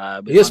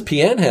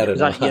 ESPN had it. It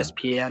was on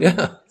ESPN.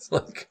 Yeah, it's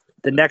like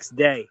the next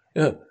day.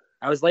 Yeah.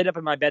 I was laid up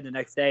in my bed the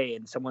next day,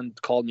 and someone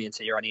called me and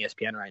said, "You're on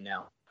ESPN right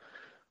now,"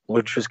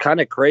 which was kind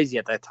of crazy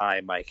at that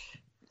time. Like,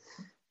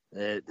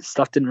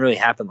 stuff didn't really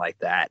happen like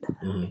that.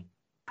 Mm-hmm.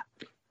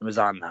 It was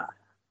on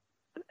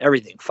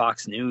everything,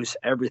 Fox News,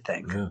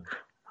 everything,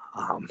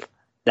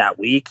 that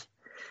week,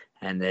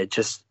 and it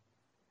just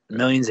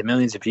millions and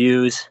millions of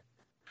views.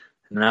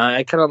 And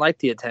I kind of liked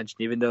the attention,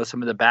 even though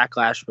some of the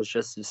backlash was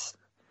just as,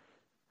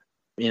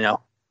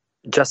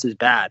 just as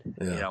bad.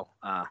 Yeah.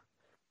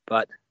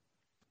 But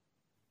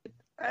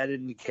I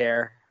didn't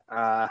care.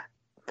 I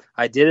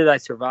did it. I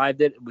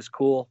survived it. It was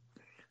cool.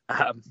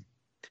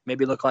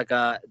 Maybe look like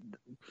a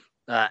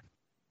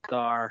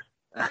star.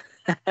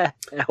 I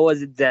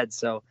wasn't dead,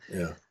 so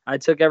yeah. I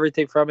took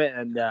everything from it.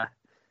 And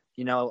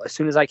as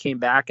soon as I came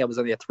back, I was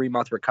only a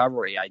 3-month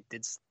recovery. I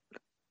did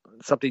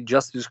something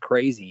just as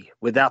crazy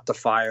without the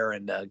fire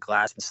and the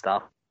glass and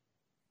stuff.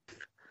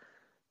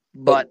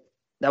 But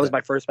that was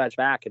my first match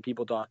back, and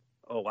people thought,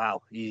 "Oh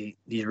wow, he's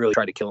really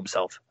trying to kill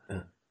himself."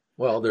 Yeah.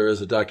 Well, there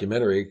is a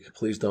documentary,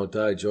 "Please Don't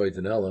Die, Joey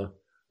Janela."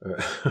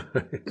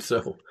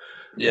 So,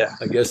 yeah,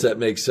 I guess that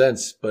makes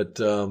sense. But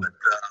I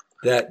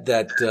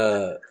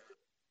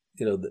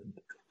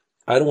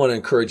don't want to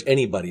encourage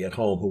anybody at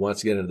home who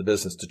wants to get into the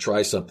business to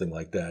try something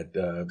like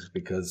that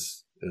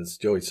because, as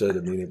Joey said,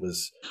 I mean, it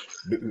was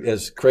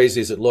as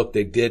crazy as it looked.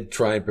 They did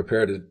try and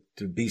prepare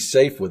to be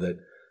safe with it.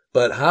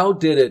 But how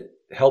did it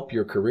help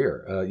your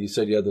career? You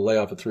said you had the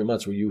layoff of 3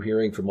 months. Were you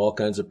hearing from all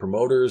kinds of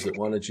promoters that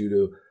wanted you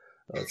to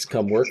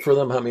come work for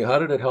them? I mean, how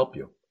did it help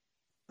you?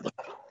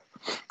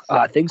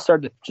 Things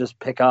started to just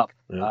pick up.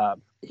 Yeah.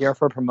 Here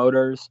for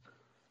promoters,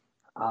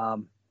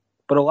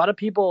 but a lot of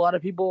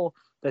people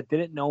that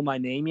didn't know my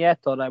name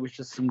yet thought I was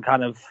just some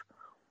kind of,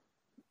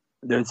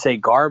 they would say,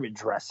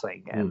 garbage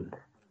wrestling, and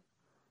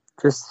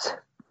just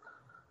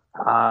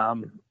I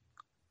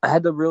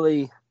had to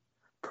really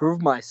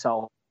prove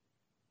myself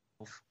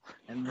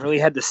and really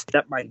had to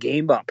step my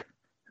game up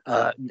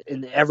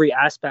in every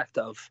aspect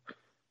of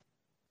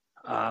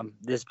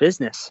this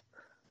business.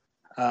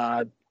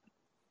 I've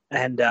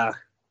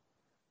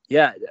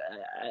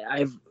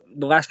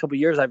the last couple of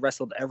years I've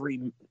wrestled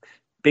every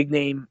big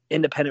name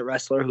independent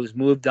wrestler who's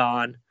moved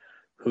on,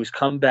 who's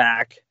come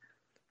back,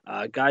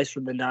 guys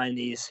from the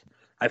 90s.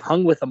 I've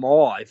hung with them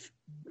all. I've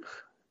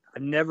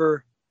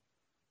never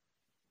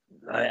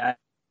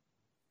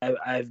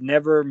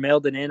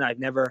mailed it in. I've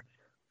never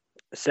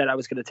said I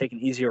was going to take an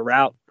easier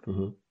route.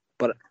 Mm-hmm.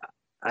 But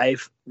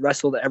I've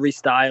wrestled every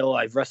style.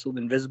 I've wrestled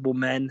Invisible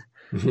Men.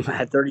 I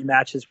had 30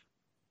 matches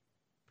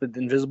with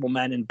Invisible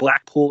Men in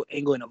Blackpool,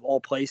 England, of all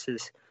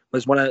places.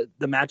 Was one of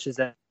the matches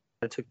that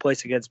took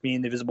place against me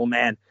and the Invisible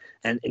Man,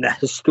 and in a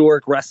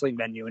historic wrestling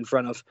venue in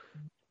front of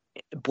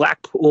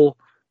Blackpool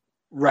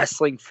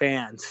wrestling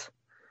fans,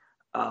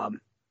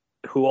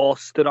 who all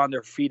stood on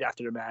their feet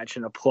after the match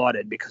and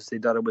applauded because they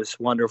thought it was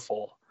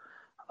wonderful.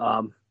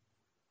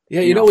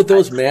 With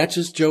those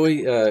matches,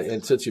 Joey,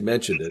 and since you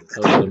mentioned it, I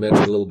was going to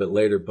mention it a little bit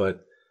later,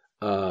 but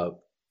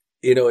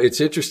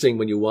it's interesting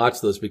when you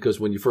watch those,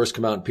 because when you first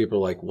come out and people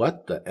are like,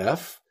 "What the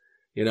F?"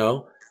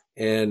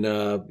 And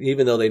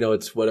even though they know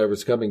it's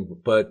whatever's coming,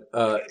 but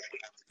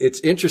it's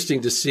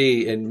interesting to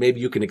see, and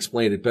maybe you can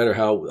explain it better,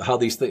 how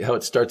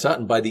it starts out,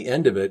 and by the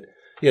end of it,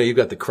 you've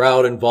got the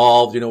crowd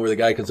involved, where the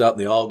guy comes out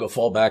and they all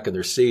fall back in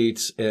their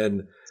seats,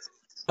 and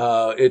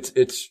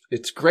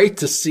it's great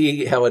to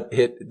see how it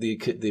hit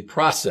the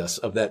process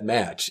of that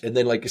match, and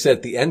then, like you said,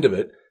 at the end of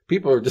it,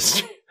 people are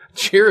just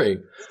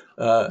cheering.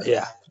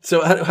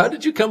 So how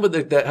did you come with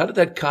that? How did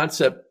that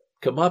concept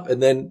come up,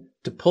 and then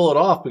to pull it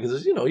off?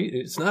 Because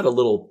it's not a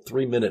little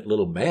 3-minute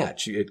little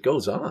match; it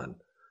goes on.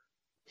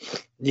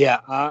 Yeah,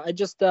 I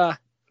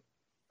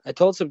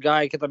told some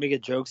guy I kept on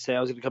making jokes, say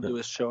I was going to come to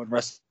his show and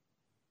wrestle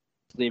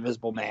the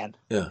Invisible Man.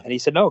 Yeah, and he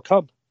said, "No,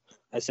 come."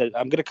 I said,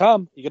 "I'm going to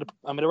come.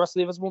 I'm going to wrestle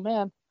the Invisible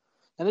Man."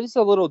 And then just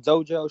a little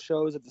dojo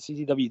shows at the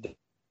CCW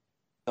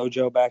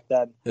dojo back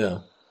then. Yeah,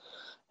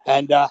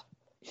 and so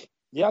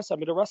I'm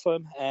going to wrestle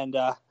him, and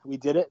we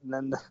did it. And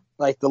then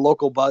the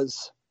local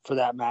buzz for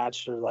that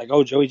match. They're like,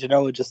 oh, Joey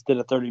Janela just did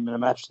a 30-minute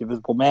match with the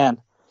Invisible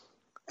Man.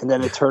 And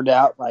then it turned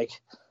out like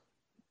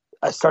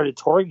I started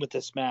touring with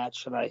this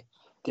match, and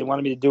they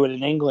wanted me to do it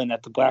in England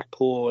at the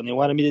Blackpool, and they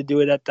wanted me to do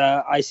it at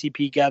the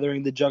ICP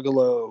gathering, the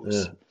Juggalos.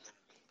 Yeah.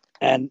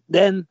 And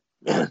then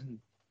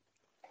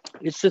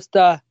it's just,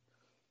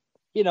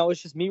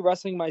 it's just me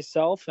wrestling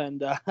myself,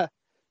 and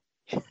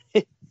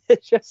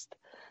it's just,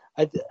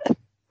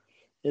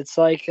 it's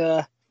like,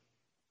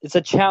 it's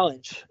a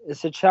challenge.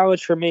 It's a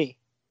challenge for me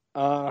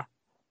to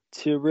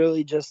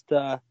really just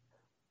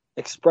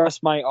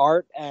express my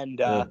art.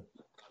 And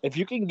if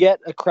you can get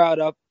a crowd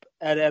up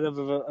at the end of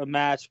a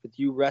match with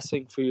you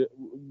wrestling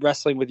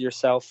with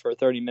yourself for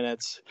 30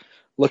 minutes,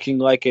 looking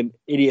like an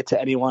idiot to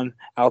anyone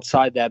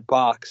outside that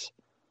box,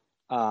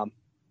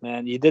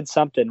 man, you did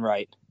something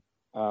right.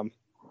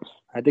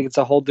 I think it's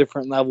a whole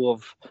different level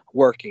of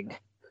working.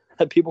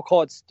 People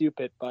call it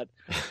stupid, but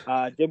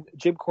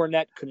Jim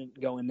Cornette couldn't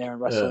go in there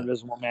and wrestle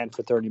Invisible Man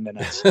for 30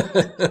 minutes.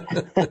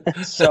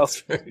 So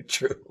that's very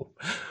true.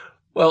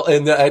 Well,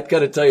 and I've got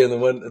to tell you,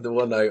 the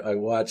one I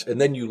watched,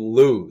 and then you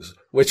lose,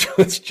 which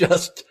was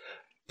just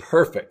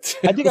perfect.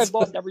 I think I've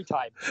lost every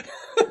time.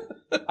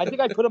 I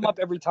think I put him up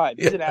every time.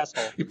 He's an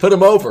asshole. You put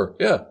him over,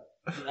 yeah.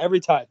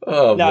 Every time.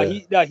 Oh,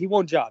 he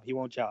won't job. He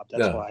won't job.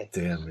 That's why.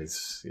 Damn,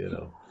 it's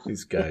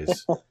these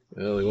guys,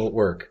 they won't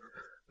work.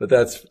 But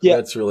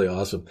that's really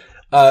awesome.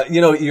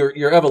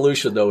 Your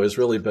evolution though has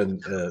really been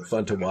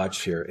fun to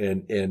watch here,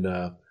 and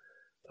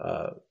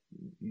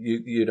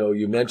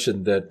you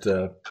mentioned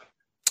that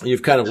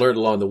you've kind of learned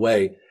along the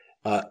way.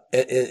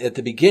 At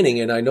the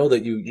beginning, and I know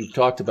that you've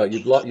talked about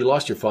you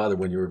lost your father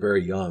when you were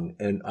very young,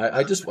 and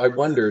I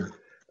wondered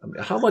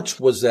how much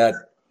was that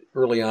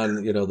early on.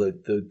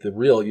 The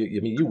real.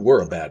 You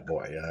were a bad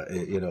boy.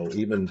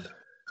 Even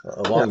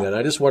along that,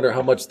 I just wonder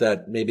how much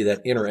that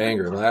inner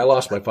anger. I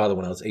lost my father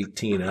when I was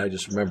 18, and I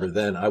just remember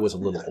then I was a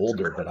little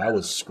older, but I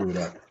was screwed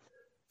up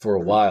for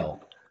a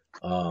while.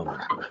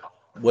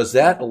 Was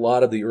that a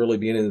lot of the early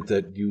beginning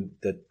that you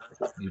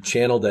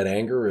channeled that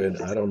anger,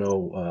 and I don't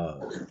know,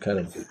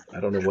 I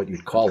don't know what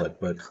you'd call it,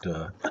 but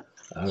I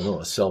don't know,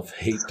 a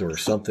self-hate or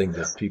something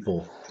that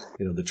people,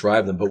 that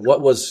drive them. But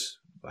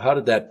how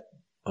did that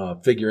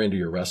figure into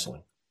your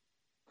wrestling?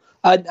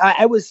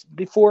 I was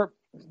before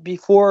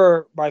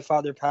my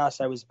father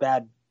passed. I was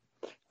bad.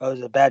 I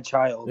was a bad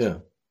child. Yeah.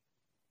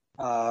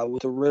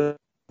 With going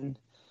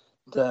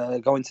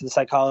to the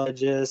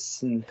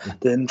psychologist and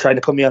then trying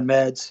to put me on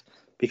meds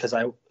because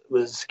I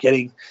was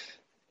getting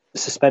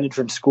suspended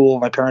from school.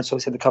 My parents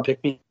always had to come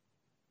pick me.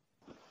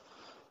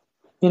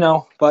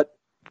 But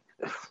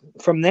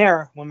from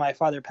there, when my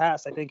father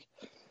passed, I think,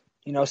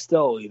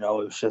 still, it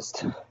was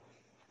just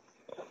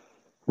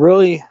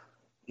really,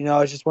 I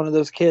was just one of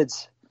those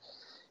kids.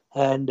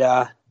 And,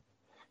 I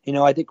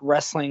think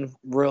wrestling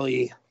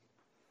really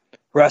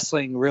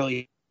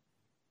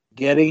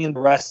getting into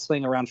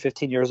wrestling around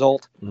 15 years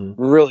old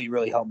really,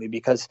 really helped me,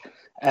 because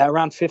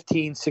around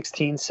 15,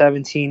 16,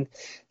 17,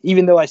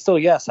 even though I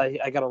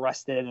got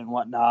arrested and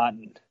whatnot,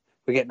 and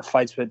we're getting into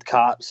fights with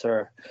cops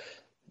or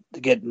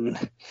getting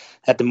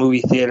at the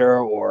movie theater,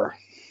 or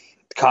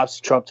the cops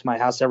show up to my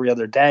house every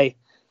other day,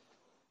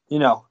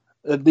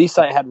 at least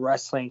I had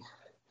wrestling,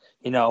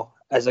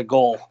 as a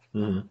goal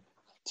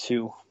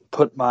to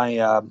put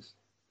my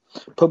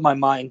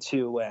mind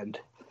to, and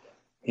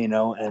I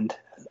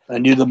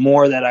knew the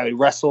more that I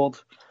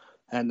wrestled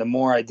and the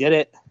more I did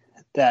it,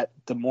 that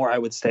the more I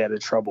would stay out of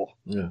trouble.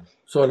 Yeah.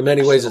 So in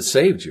many ways it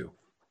saved you.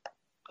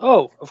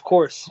 Oh, of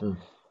course.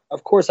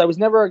 Of course. I was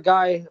never a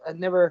guy, I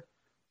never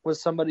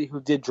was somebody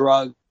who did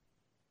drugs,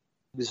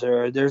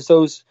 or there's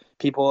those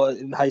people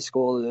in high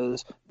school,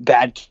 those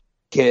bad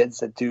kids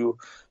that do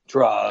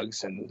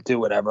drugs and do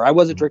whatever. I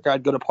was a drinker.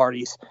 I'd go to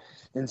parties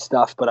and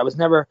stuff, but I was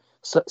never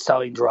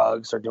selling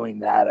drugs or doing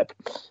that.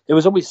 It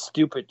was always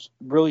stupid,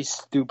 really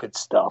stupid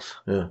stuff.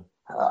 Yeah.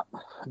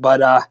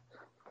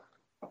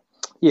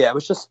 It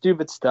was just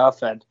stupid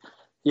stuff. And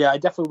I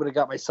definitely would have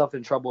got myself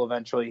in trouble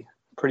eventually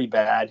pretty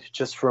bad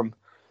just from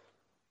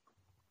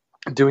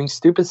doing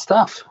stupid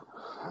stuff.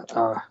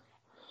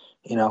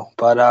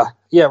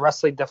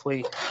 Wrestling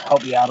definitely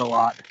helped me out a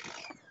lot.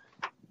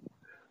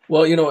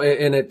 Well,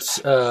 and it's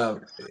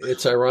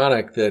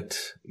ironic that,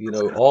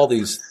 all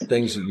these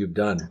things that you've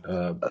done,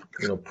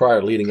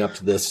 prior leading up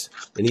to this,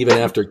 and even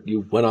after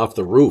you went off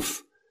the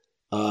roof,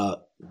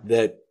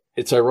 that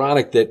it's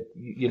ironic that,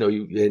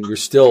 you're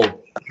still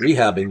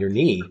rehabbing your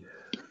knee,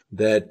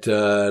 that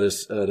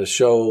the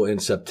show in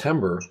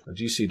September, a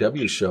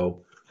GCW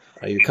show,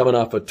 you're coming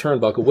off a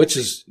turnbuckle, which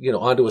is,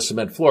 onto a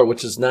cement floor,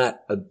 which is not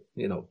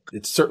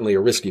it's certainly a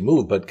risky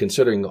move, but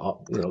considering,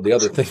 the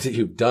other things that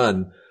you've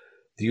done,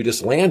 you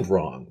just land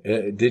wrong.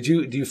 Do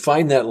you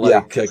find that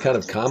kind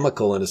of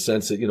comical in a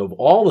sense that, of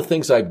all the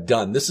things I've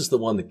done, this is the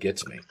one that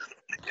gets me?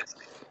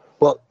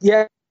 Well,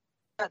 yeah,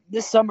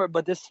 this summer,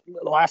 but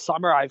last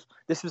summer,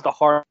 this was the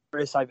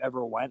hardest I've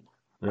ever went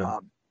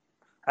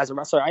as a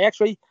wrestler. I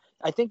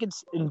think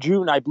it's in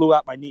June, I blew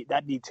out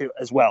that knee too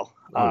as well.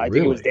 Oh, really? I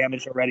think it was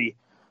damaged already.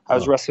 I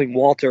was wrestling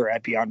Walter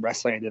at Beyond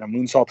Wrestling. I did a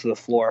moonsault to the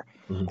floor,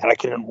 and I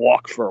couldn't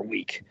walk for a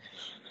week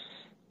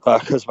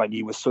because my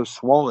knee was so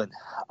swollen.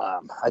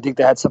 I think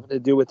that had something to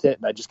do with it,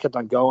 and I just kept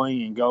on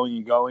going and going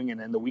and going. And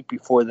then the week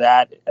before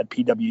that at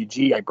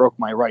PWG, I broke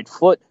my right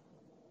foot.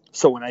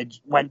 So when I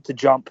went to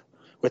jump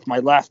with my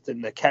left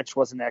and the catch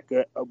wasn't that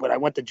good, when I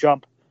went to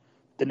jump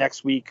the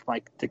next week,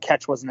 the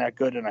catch wasn't that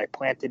good, and I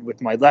planted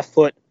with my left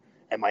foot,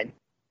 and my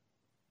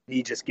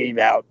knee just gave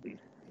out, and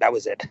that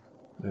was it.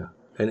 Yeah.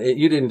 And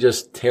you didn't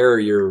just tear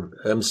your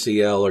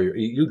MCL, or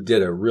you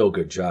did a real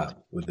good job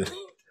with it.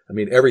 I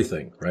mean,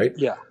 everything, right?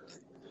 Yeah.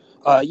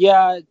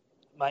 Yeah,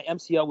 my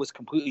MCL was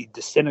completely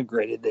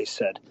disintegrated, they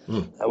said,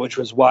 which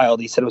was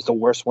wild. He said it was the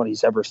worst one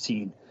he's ever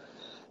seen.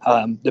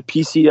 The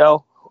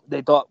PCL,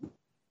 they thought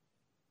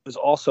was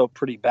also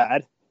pretty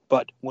bad,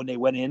 but when they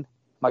went in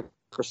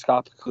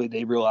microscopically,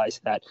 they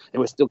realized that it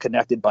was still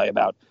connected by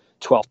about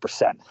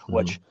 12%,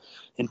 which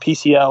in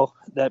PCL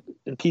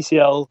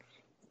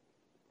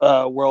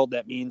world,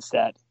 that means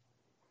that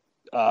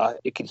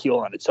it can heal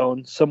on its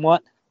own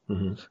somewhat.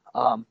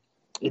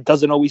 It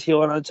doesn't always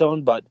heal on its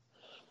own, but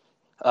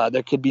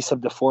there could be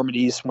some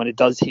deformities when it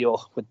does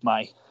heal with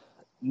my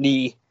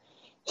knee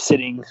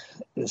sitting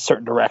in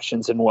certain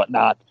directions and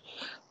whatnot.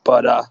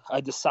 But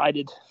I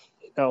decided,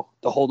 to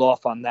hold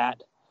off on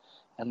that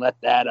and let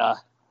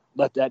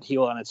that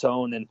heal on its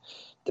own. And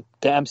the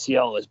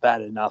MCL is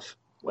bad enough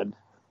when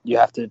you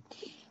have to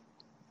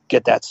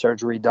get that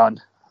surgery done.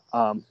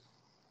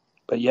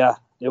 But yeah,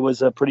 it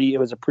was a pretty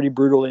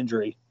brutal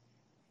injury.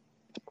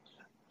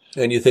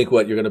 And you think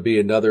you're going to be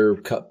another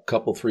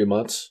couple, 3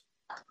 months?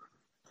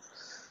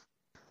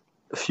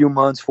 A few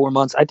months, 4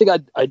 months. I think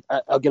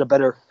I'll get a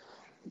better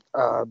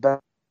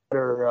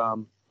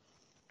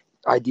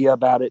idea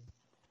about it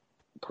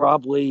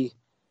probably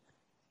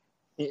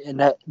in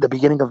the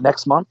beginning of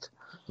next month.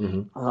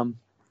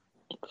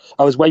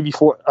 I was way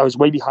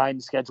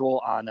behind schedule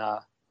on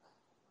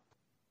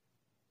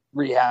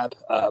rehab.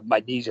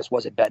 My knee just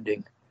wasn't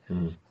bending.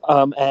 And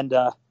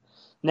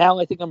now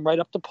I think I'm right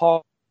up to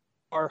par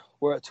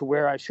to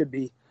where I should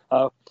be.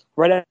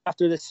 Right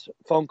after this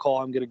phone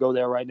call, I'm going to go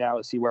there right now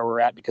and see where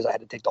we're at, because I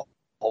had to take the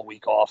whole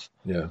week off.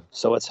 Yeah.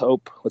 So let's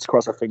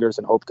cross our fingers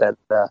and hope that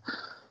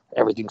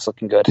everything's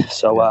looking good.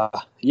 So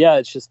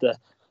it's just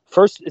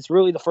it's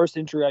really the first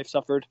injury I've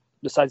suffered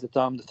besides the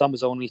thumb. The thumb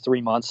was only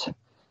 3 months.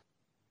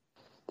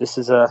 This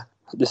is a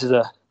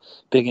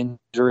big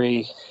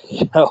injury.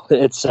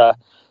 It's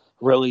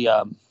really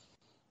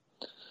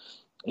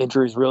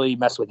injuries really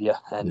mess with you,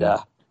 and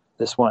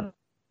this one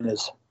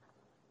is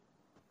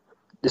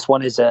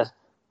a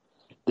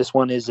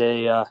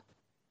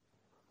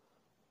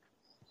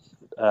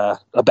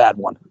bad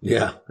one.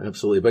 Yeah,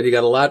 absolutely. But you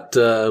got a lot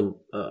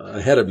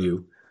ahead of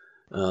you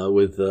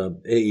with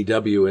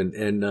AEW,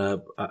 and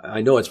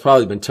I know it's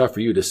probably been tough for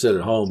you to sit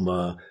at home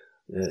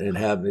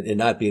and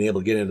not being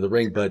able to get into the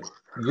ring. But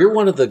you're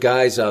one of the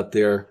guys out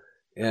there,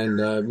 and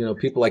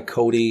people like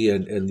Cody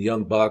and the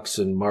Young Bucks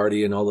and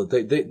Marty and all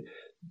that.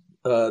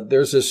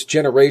 There's this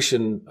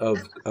generation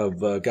of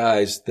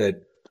guys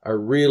that are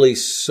really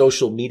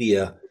social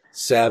media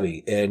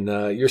savvy, and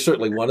you're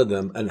certainly one of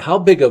them. And how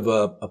big of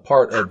a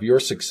part of your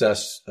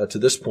success to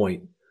this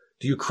point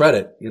do you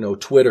credit,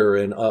 Twitter,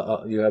 and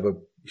you have a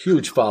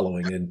huge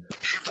following, and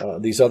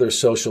these other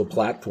social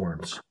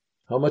platforms?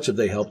 How much have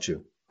they helped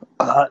you?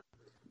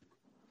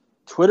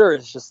 Twitter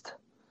is just,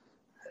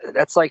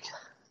 it's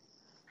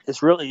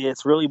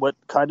really what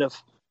kind of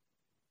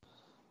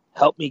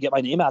helped me get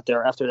my name out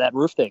there after that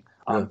roof thing.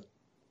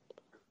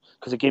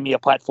 Because it gave me a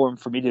platform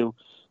for me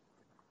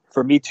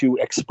to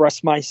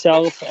express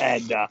myself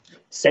and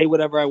say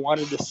whatever I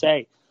wanted to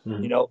say.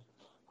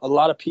 A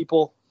lot of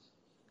people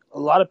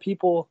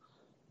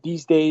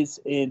these days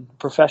in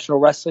professional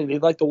wrestling, they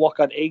like to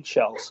walk on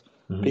eggshells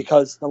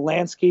because the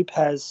landscape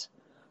has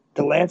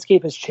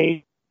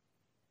changed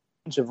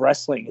of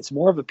wrestling. It's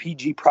more of a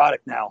PG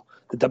product now,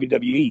 the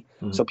WWE.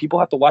 So people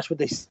have to watch what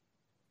they say.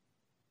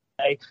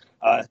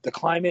 The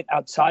climate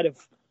outside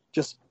of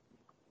just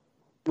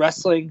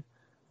wrestling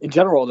in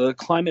general, the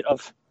climate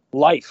of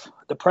life.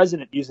 The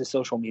president uses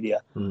social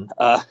media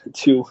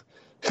to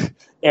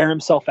air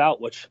himself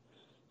out, which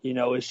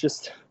it's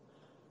just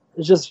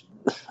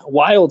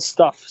wild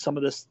stuff. Some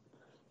of this,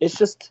 it's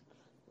just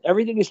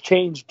everything has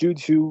changed due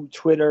to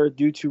Twitter,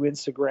 due to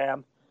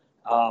Instagram,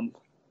 and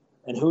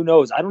who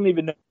knows? I don't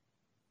even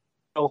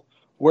know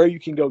where you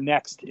can go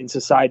next in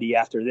society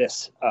after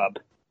this.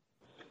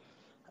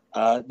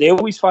 They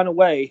always find a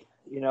way,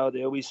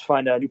 they always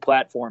find a new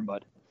platform,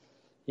 but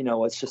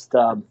it's just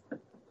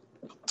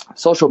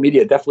social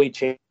media definitely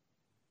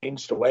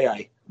changed the way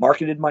I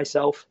marketed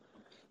myself,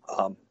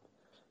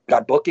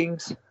 got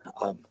bookings,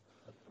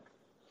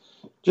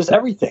 just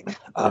everything,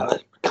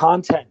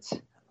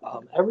 content,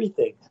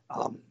 everything.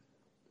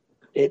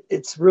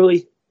 It's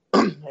really,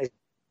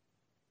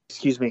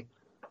 excuse me,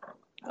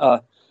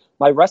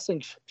 my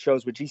wrestling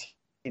shows with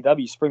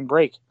GCW Spring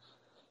Break,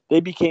 they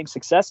became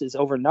successes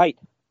overnight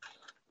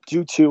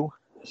due to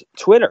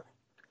Twitter,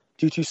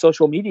 due to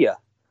social media.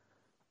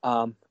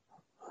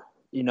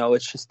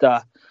 It's just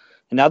and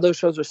now those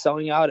shows are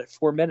selling out at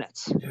 4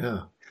 minutes.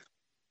 Yeah.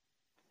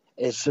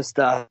 It's just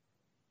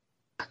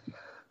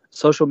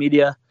social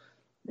media.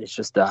 It's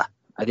just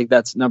I think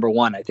that's number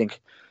one. I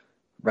think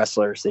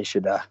wrestlers, they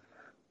should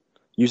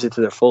use it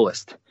to their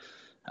fullest.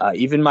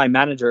 Even my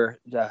manager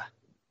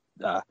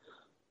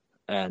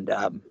and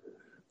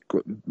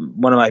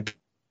one of my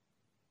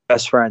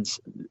best friends,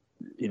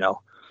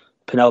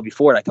 Penelope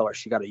Ford, I tell her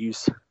she got to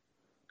use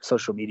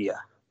social media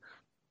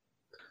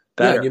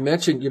better. Yeah, you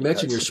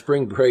mentioned your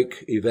spring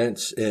break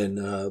events,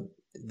 and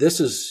this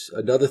is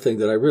another thing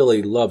that I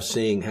really love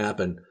seeing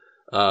happen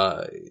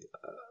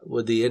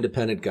with the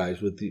independent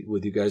guys, with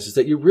you guys, is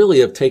that you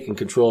really have taken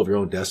control of your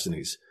own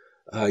destinies.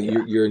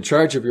 You're in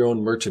charge of your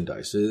own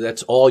merchandise.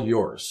 That's all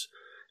yours.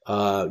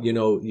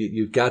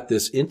 You've got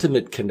this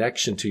intimate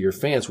connection to your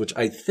fans, which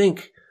I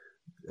think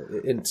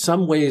in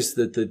some ways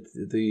that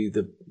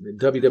the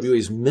WWE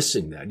is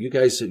missing that. You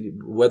guys,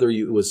 whether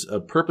it was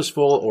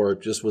purposeful or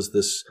it just was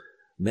this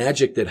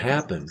magic that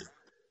happened,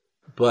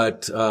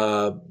 but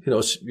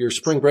your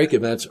spring break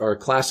events are a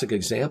classic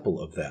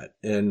example of that.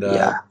 And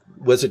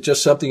was it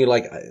just something you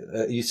like?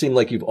 You seem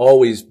like you've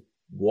always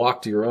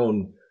walked your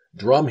own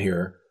drum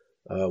here.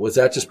 Was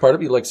that just part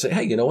of you? Like say,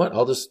 hey, you know what?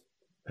 I'll just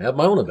have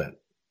my own event.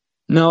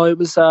 No, it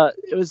was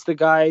the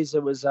guys.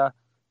 It was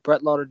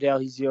Brett Lauderdale.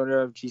 He's the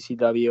owner of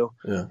GCW,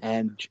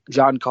 and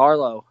John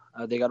Carlo.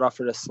 They got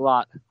offered a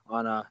slot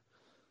on a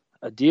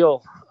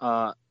deal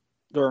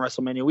during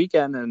WrestleMania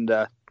weekend,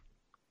 and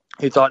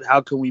he thought,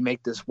 how can we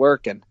make this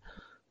work? And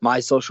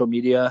my social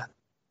media,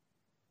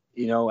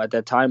 at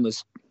that time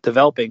was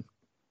developing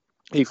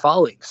a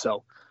following.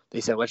 So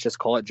they said, let's just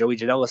call it Joey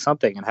Janela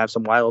something and have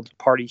some wild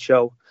party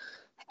show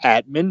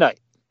at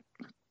midnight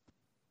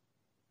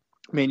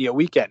Mania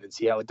weekend and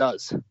see how it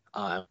does.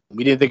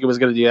 We didn't think it was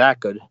going to do that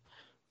good,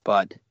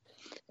 but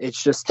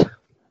it's just,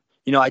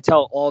 I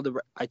tell all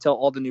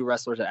the new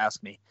wrestlers that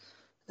ask me,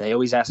 they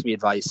always ask me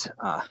advice.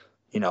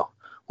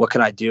 What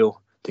can I do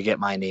to get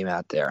my name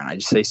out there? And I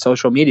just say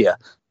social media.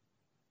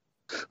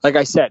 Like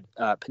I said,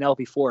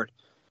 Penelope Ford,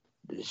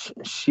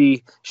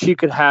 she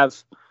could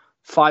have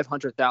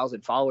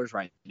 500,000 followers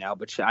right now,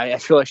 but I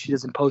feel like she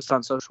doesn't post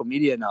on social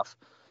media enough.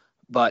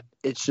 But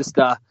it's just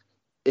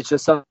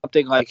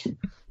something like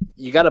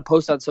you got to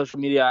post on social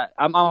media.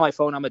 I'm on my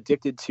phone. I'm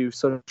addicted to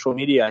social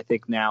media, I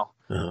think now.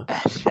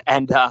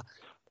 And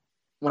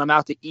when I'm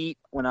out to eat,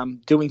 when I'm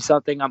doing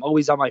something, I'm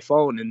always on my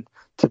phone. And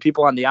to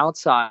people on the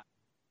outside,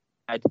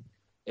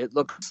 it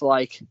looks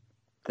like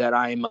that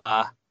I'm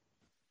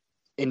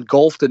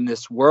engulfed in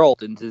this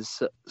world, into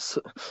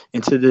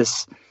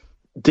this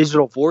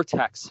digital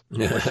vortex,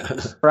 which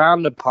is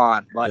frowned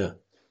upon.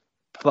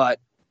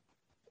 But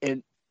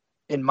in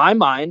my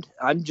mind,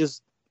 I'm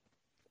just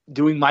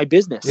doing my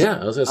business. Yeah,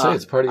 I was going to say,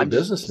 it's part of your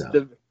business now.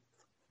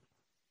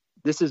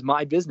 This is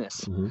my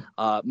business.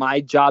 Mm-hmm.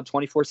 My job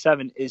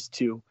 24/7 is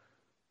to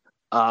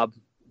go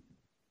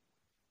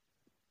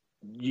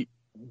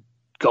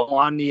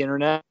on the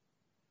internet,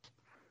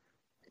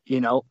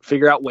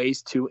 figure out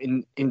ways to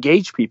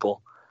engage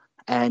people.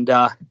 And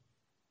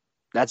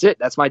that's it.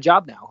 That's my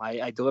job now.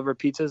 I deliver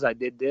pizzas. I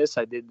did this.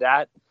 I did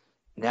that.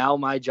 Now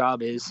my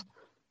job is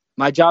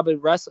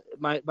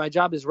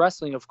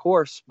wrestling, of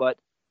course, but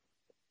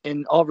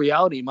in all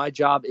reality, my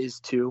job is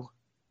to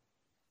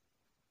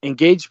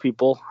engage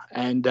people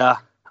and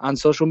on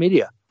social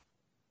media.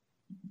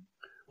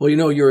 Well,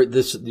 your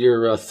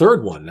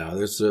third one now.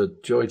 There's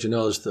Joey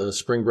Janela's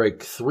Spring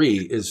Break 3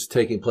 is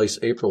taking place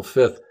April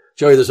 5th.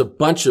 Joey, there's a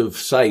bunch of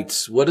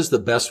sites. What is the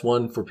best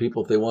one for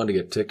people if they want to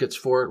get tickets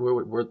for it?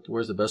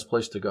 Where's the best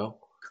place to go?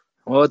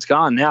 Well, it's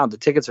gone now. The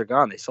tickets are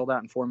gone. They sold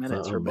out in 4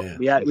 minutes. Oh, man.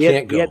 We had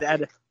to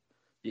add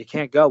you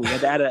can't go. We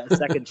had to add a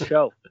second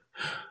show.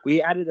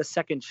 We added a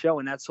second show,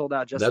 and that sold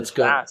out just as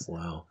fast.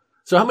 Wow.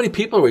 So how many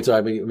people are we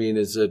talking? I mean,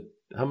 is it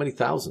how many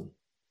thousand?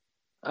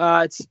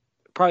 It's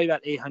probably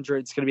about 800.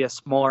 It's going to be a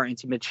smaller,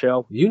 intimate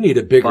show. You need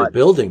a bigger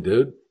building,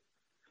 dude.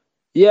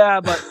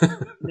 Yeah, but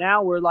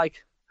now we're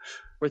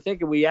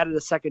thinking we added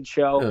a second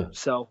show. Yeah.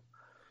 So,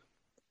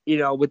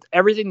 with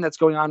everything that's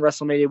going on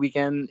WrestleMania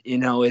weekend,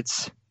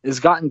 it's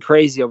gotten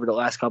crazy over the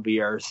last couple of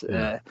years.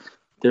 Yeah.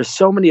 There's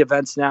so many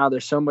events now.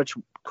 There's so much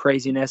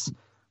craziness.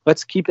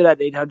 Let's keep it at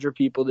 800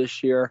 people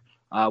this year.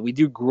 We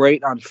do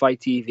great on Fight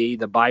TV.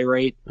 The buy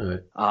rate.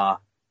 Right.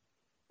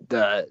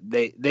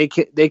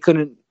 They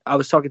couldn't. I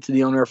was talking to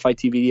the owner of Fight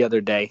TV the other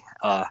day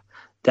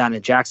down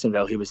in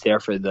Jacksonville. He was there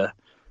for the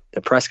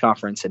press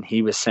conference, and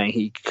he was saying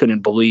he couldn't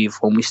believe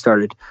when we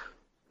started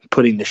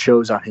putting the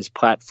shows on his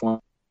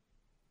platform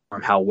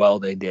how well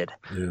they did.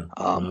 Yeah.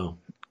 Wow.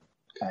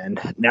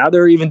 And now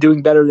they're even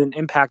doing better than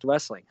Impact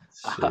Wrestling,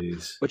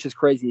 which is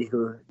crazy.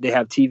 They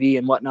have TV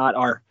and whatnot.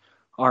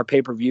 Our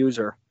pay-per-views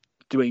are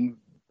doing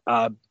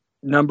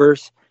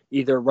numbers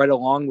either right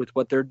along with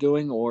what they're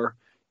doing or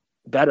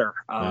better,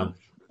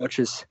 which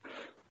is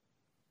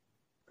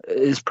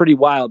pretty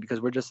wild because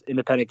we're just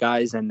independent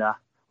guys and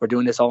we're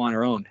doing this all on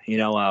our own. We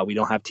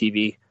don't have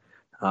TV.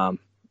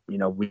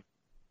 We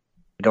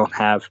don't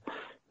have,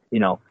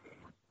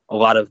 a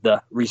lot of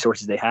the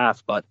resources they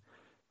have, but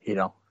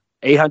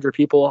 800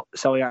 people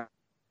selling out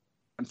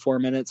in 4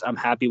 minutes. I'm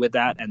happy with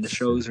that, and the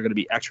shows are going to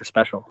be extra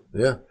special.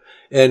 Yeah,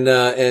 and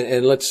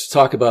let's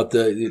talk about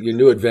your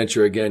new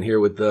adventure again here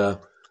with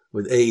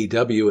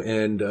AEW.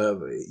 And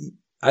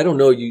I don't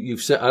know,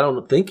 you've said I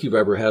don't think you've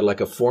ever had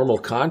like a formal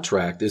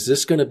contract. Is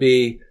this going to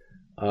be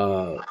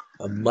a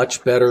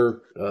much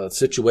better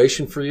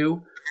situation for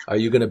you? Are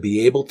you going to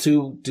be able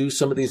to do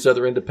some of these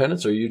other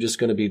independents, or are you just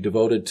going to be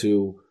devoted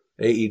to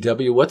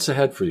AEW? What's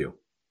ahead for you?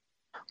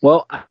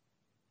 Well, I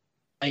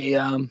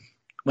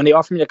when they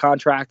offered me the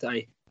contract,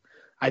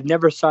 I've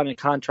never signed a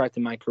contract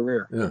in my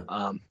career.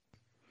 Yeah.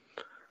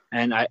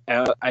 And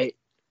I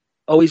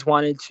always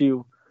wanted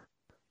to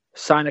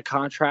sign a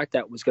contract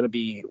that was going to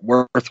be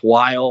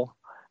worthwhile.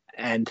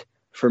 And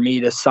for me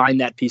to sign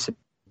that piece of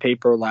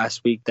paper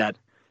last week, that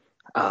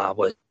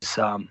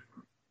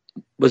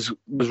was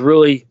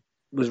really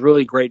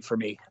great for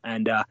me.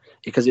 And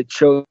because it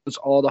shows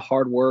all the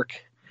hard work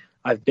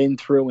I've been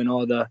through and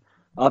all the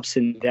ups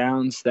and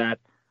downs, that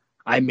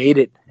I made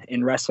it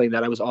in wrestling,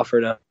 that I was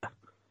offered a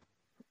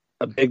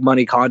big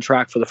money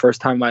contract for the first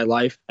time in my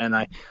life. And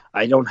I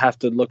don't have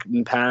to look in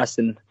the past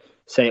and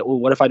say, well,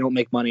 what if I don't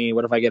make money?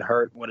 What if I get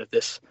hurt? What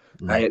if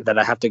that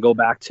I have to go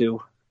back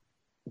to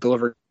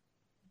delivering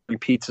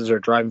pizzas or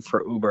driving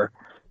for Uber?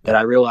 That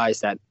I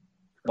realized that,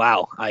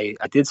 wow, I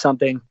did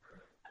something,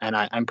 and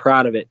I'm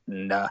proud of it.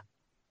 And,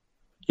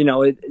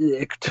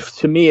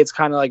 to me, it's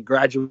kind of like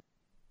graduating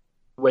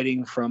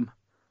from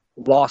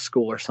law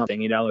school or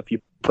something. If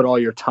you put all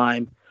your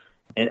time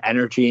and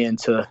energy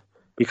into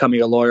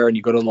becoming a lawyer and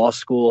you go to law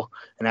school,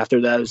 and after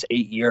those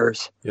 8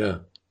 years, yeah,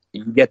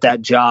 you get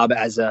that job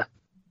as a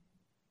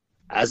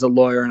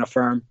lawyer in a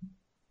firm,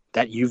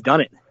 that you've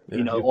done it.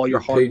 Yeah, all your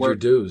hard work. Your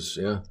dues,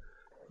 yeah.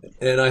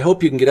 And I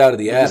hope you can get out of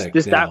the attic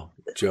now,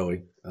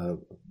 Joey. I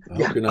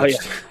hope you're not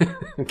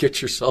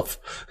get yourself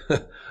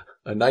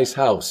a nice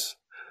house.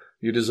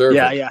 You deserve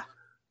it.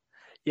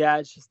 Yeah.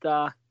 It's just,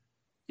 I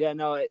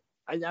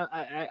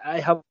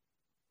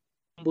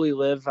humbly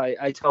live.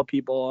 I tell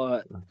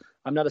people,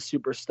 I'm not a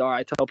superstar.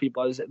 I tell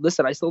people,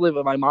 listen, I still live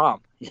with my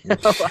mom.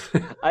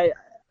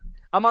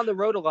 I'm on the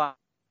road a lot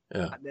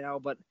now,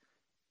 but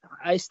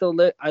I still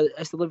live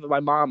with my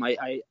mom.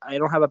 I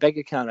don't have a bank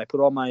account. I put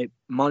all my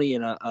money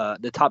in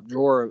the top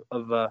drawer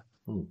of oh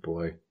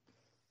boy.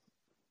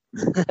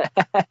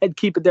 and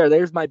keep it there.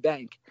 There's my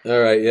bank. All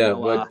right, yeah,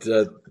 but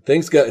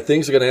things are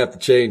going to have to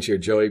change here,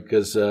 Joey,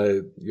 because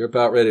you're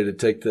about ready to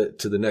take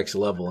to the next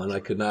level, and I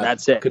could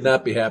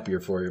not be happier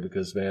for you,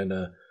 because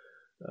man,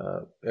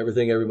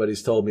 everything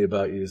everybody's told me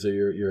about you is that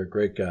you're a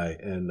great guy,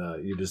 and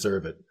you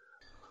deserve it.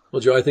 Well,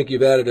 Joe, I think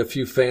you've added a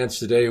few fans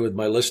today with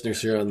my listeners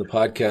here on the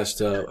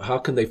podcast. How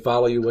can they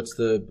follow you? What's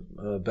the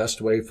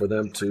best way for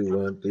them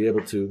to be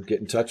able to get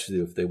in touch with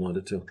you if they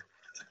wanted to?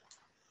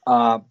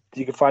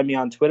 You can find me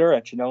on Twitter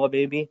at Janela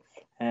Baby,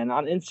 and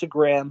on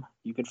Instagram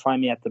you can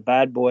find me at the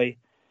Bad Boy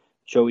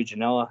Joey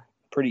Janela.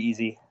 Pretty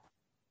easy.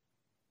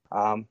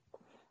 That's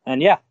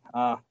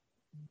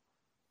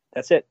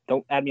it.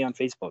 Don't add me on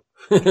Facebook.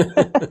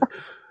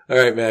 All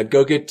right, man.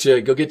 Go get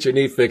your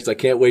knee fixed. I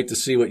can't wait to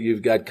see what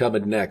you've got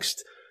coming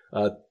next.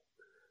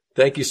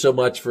 Thank you so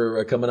much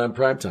for coming on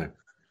Primetime.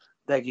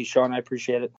 Thank you, Sean. I appreciate it.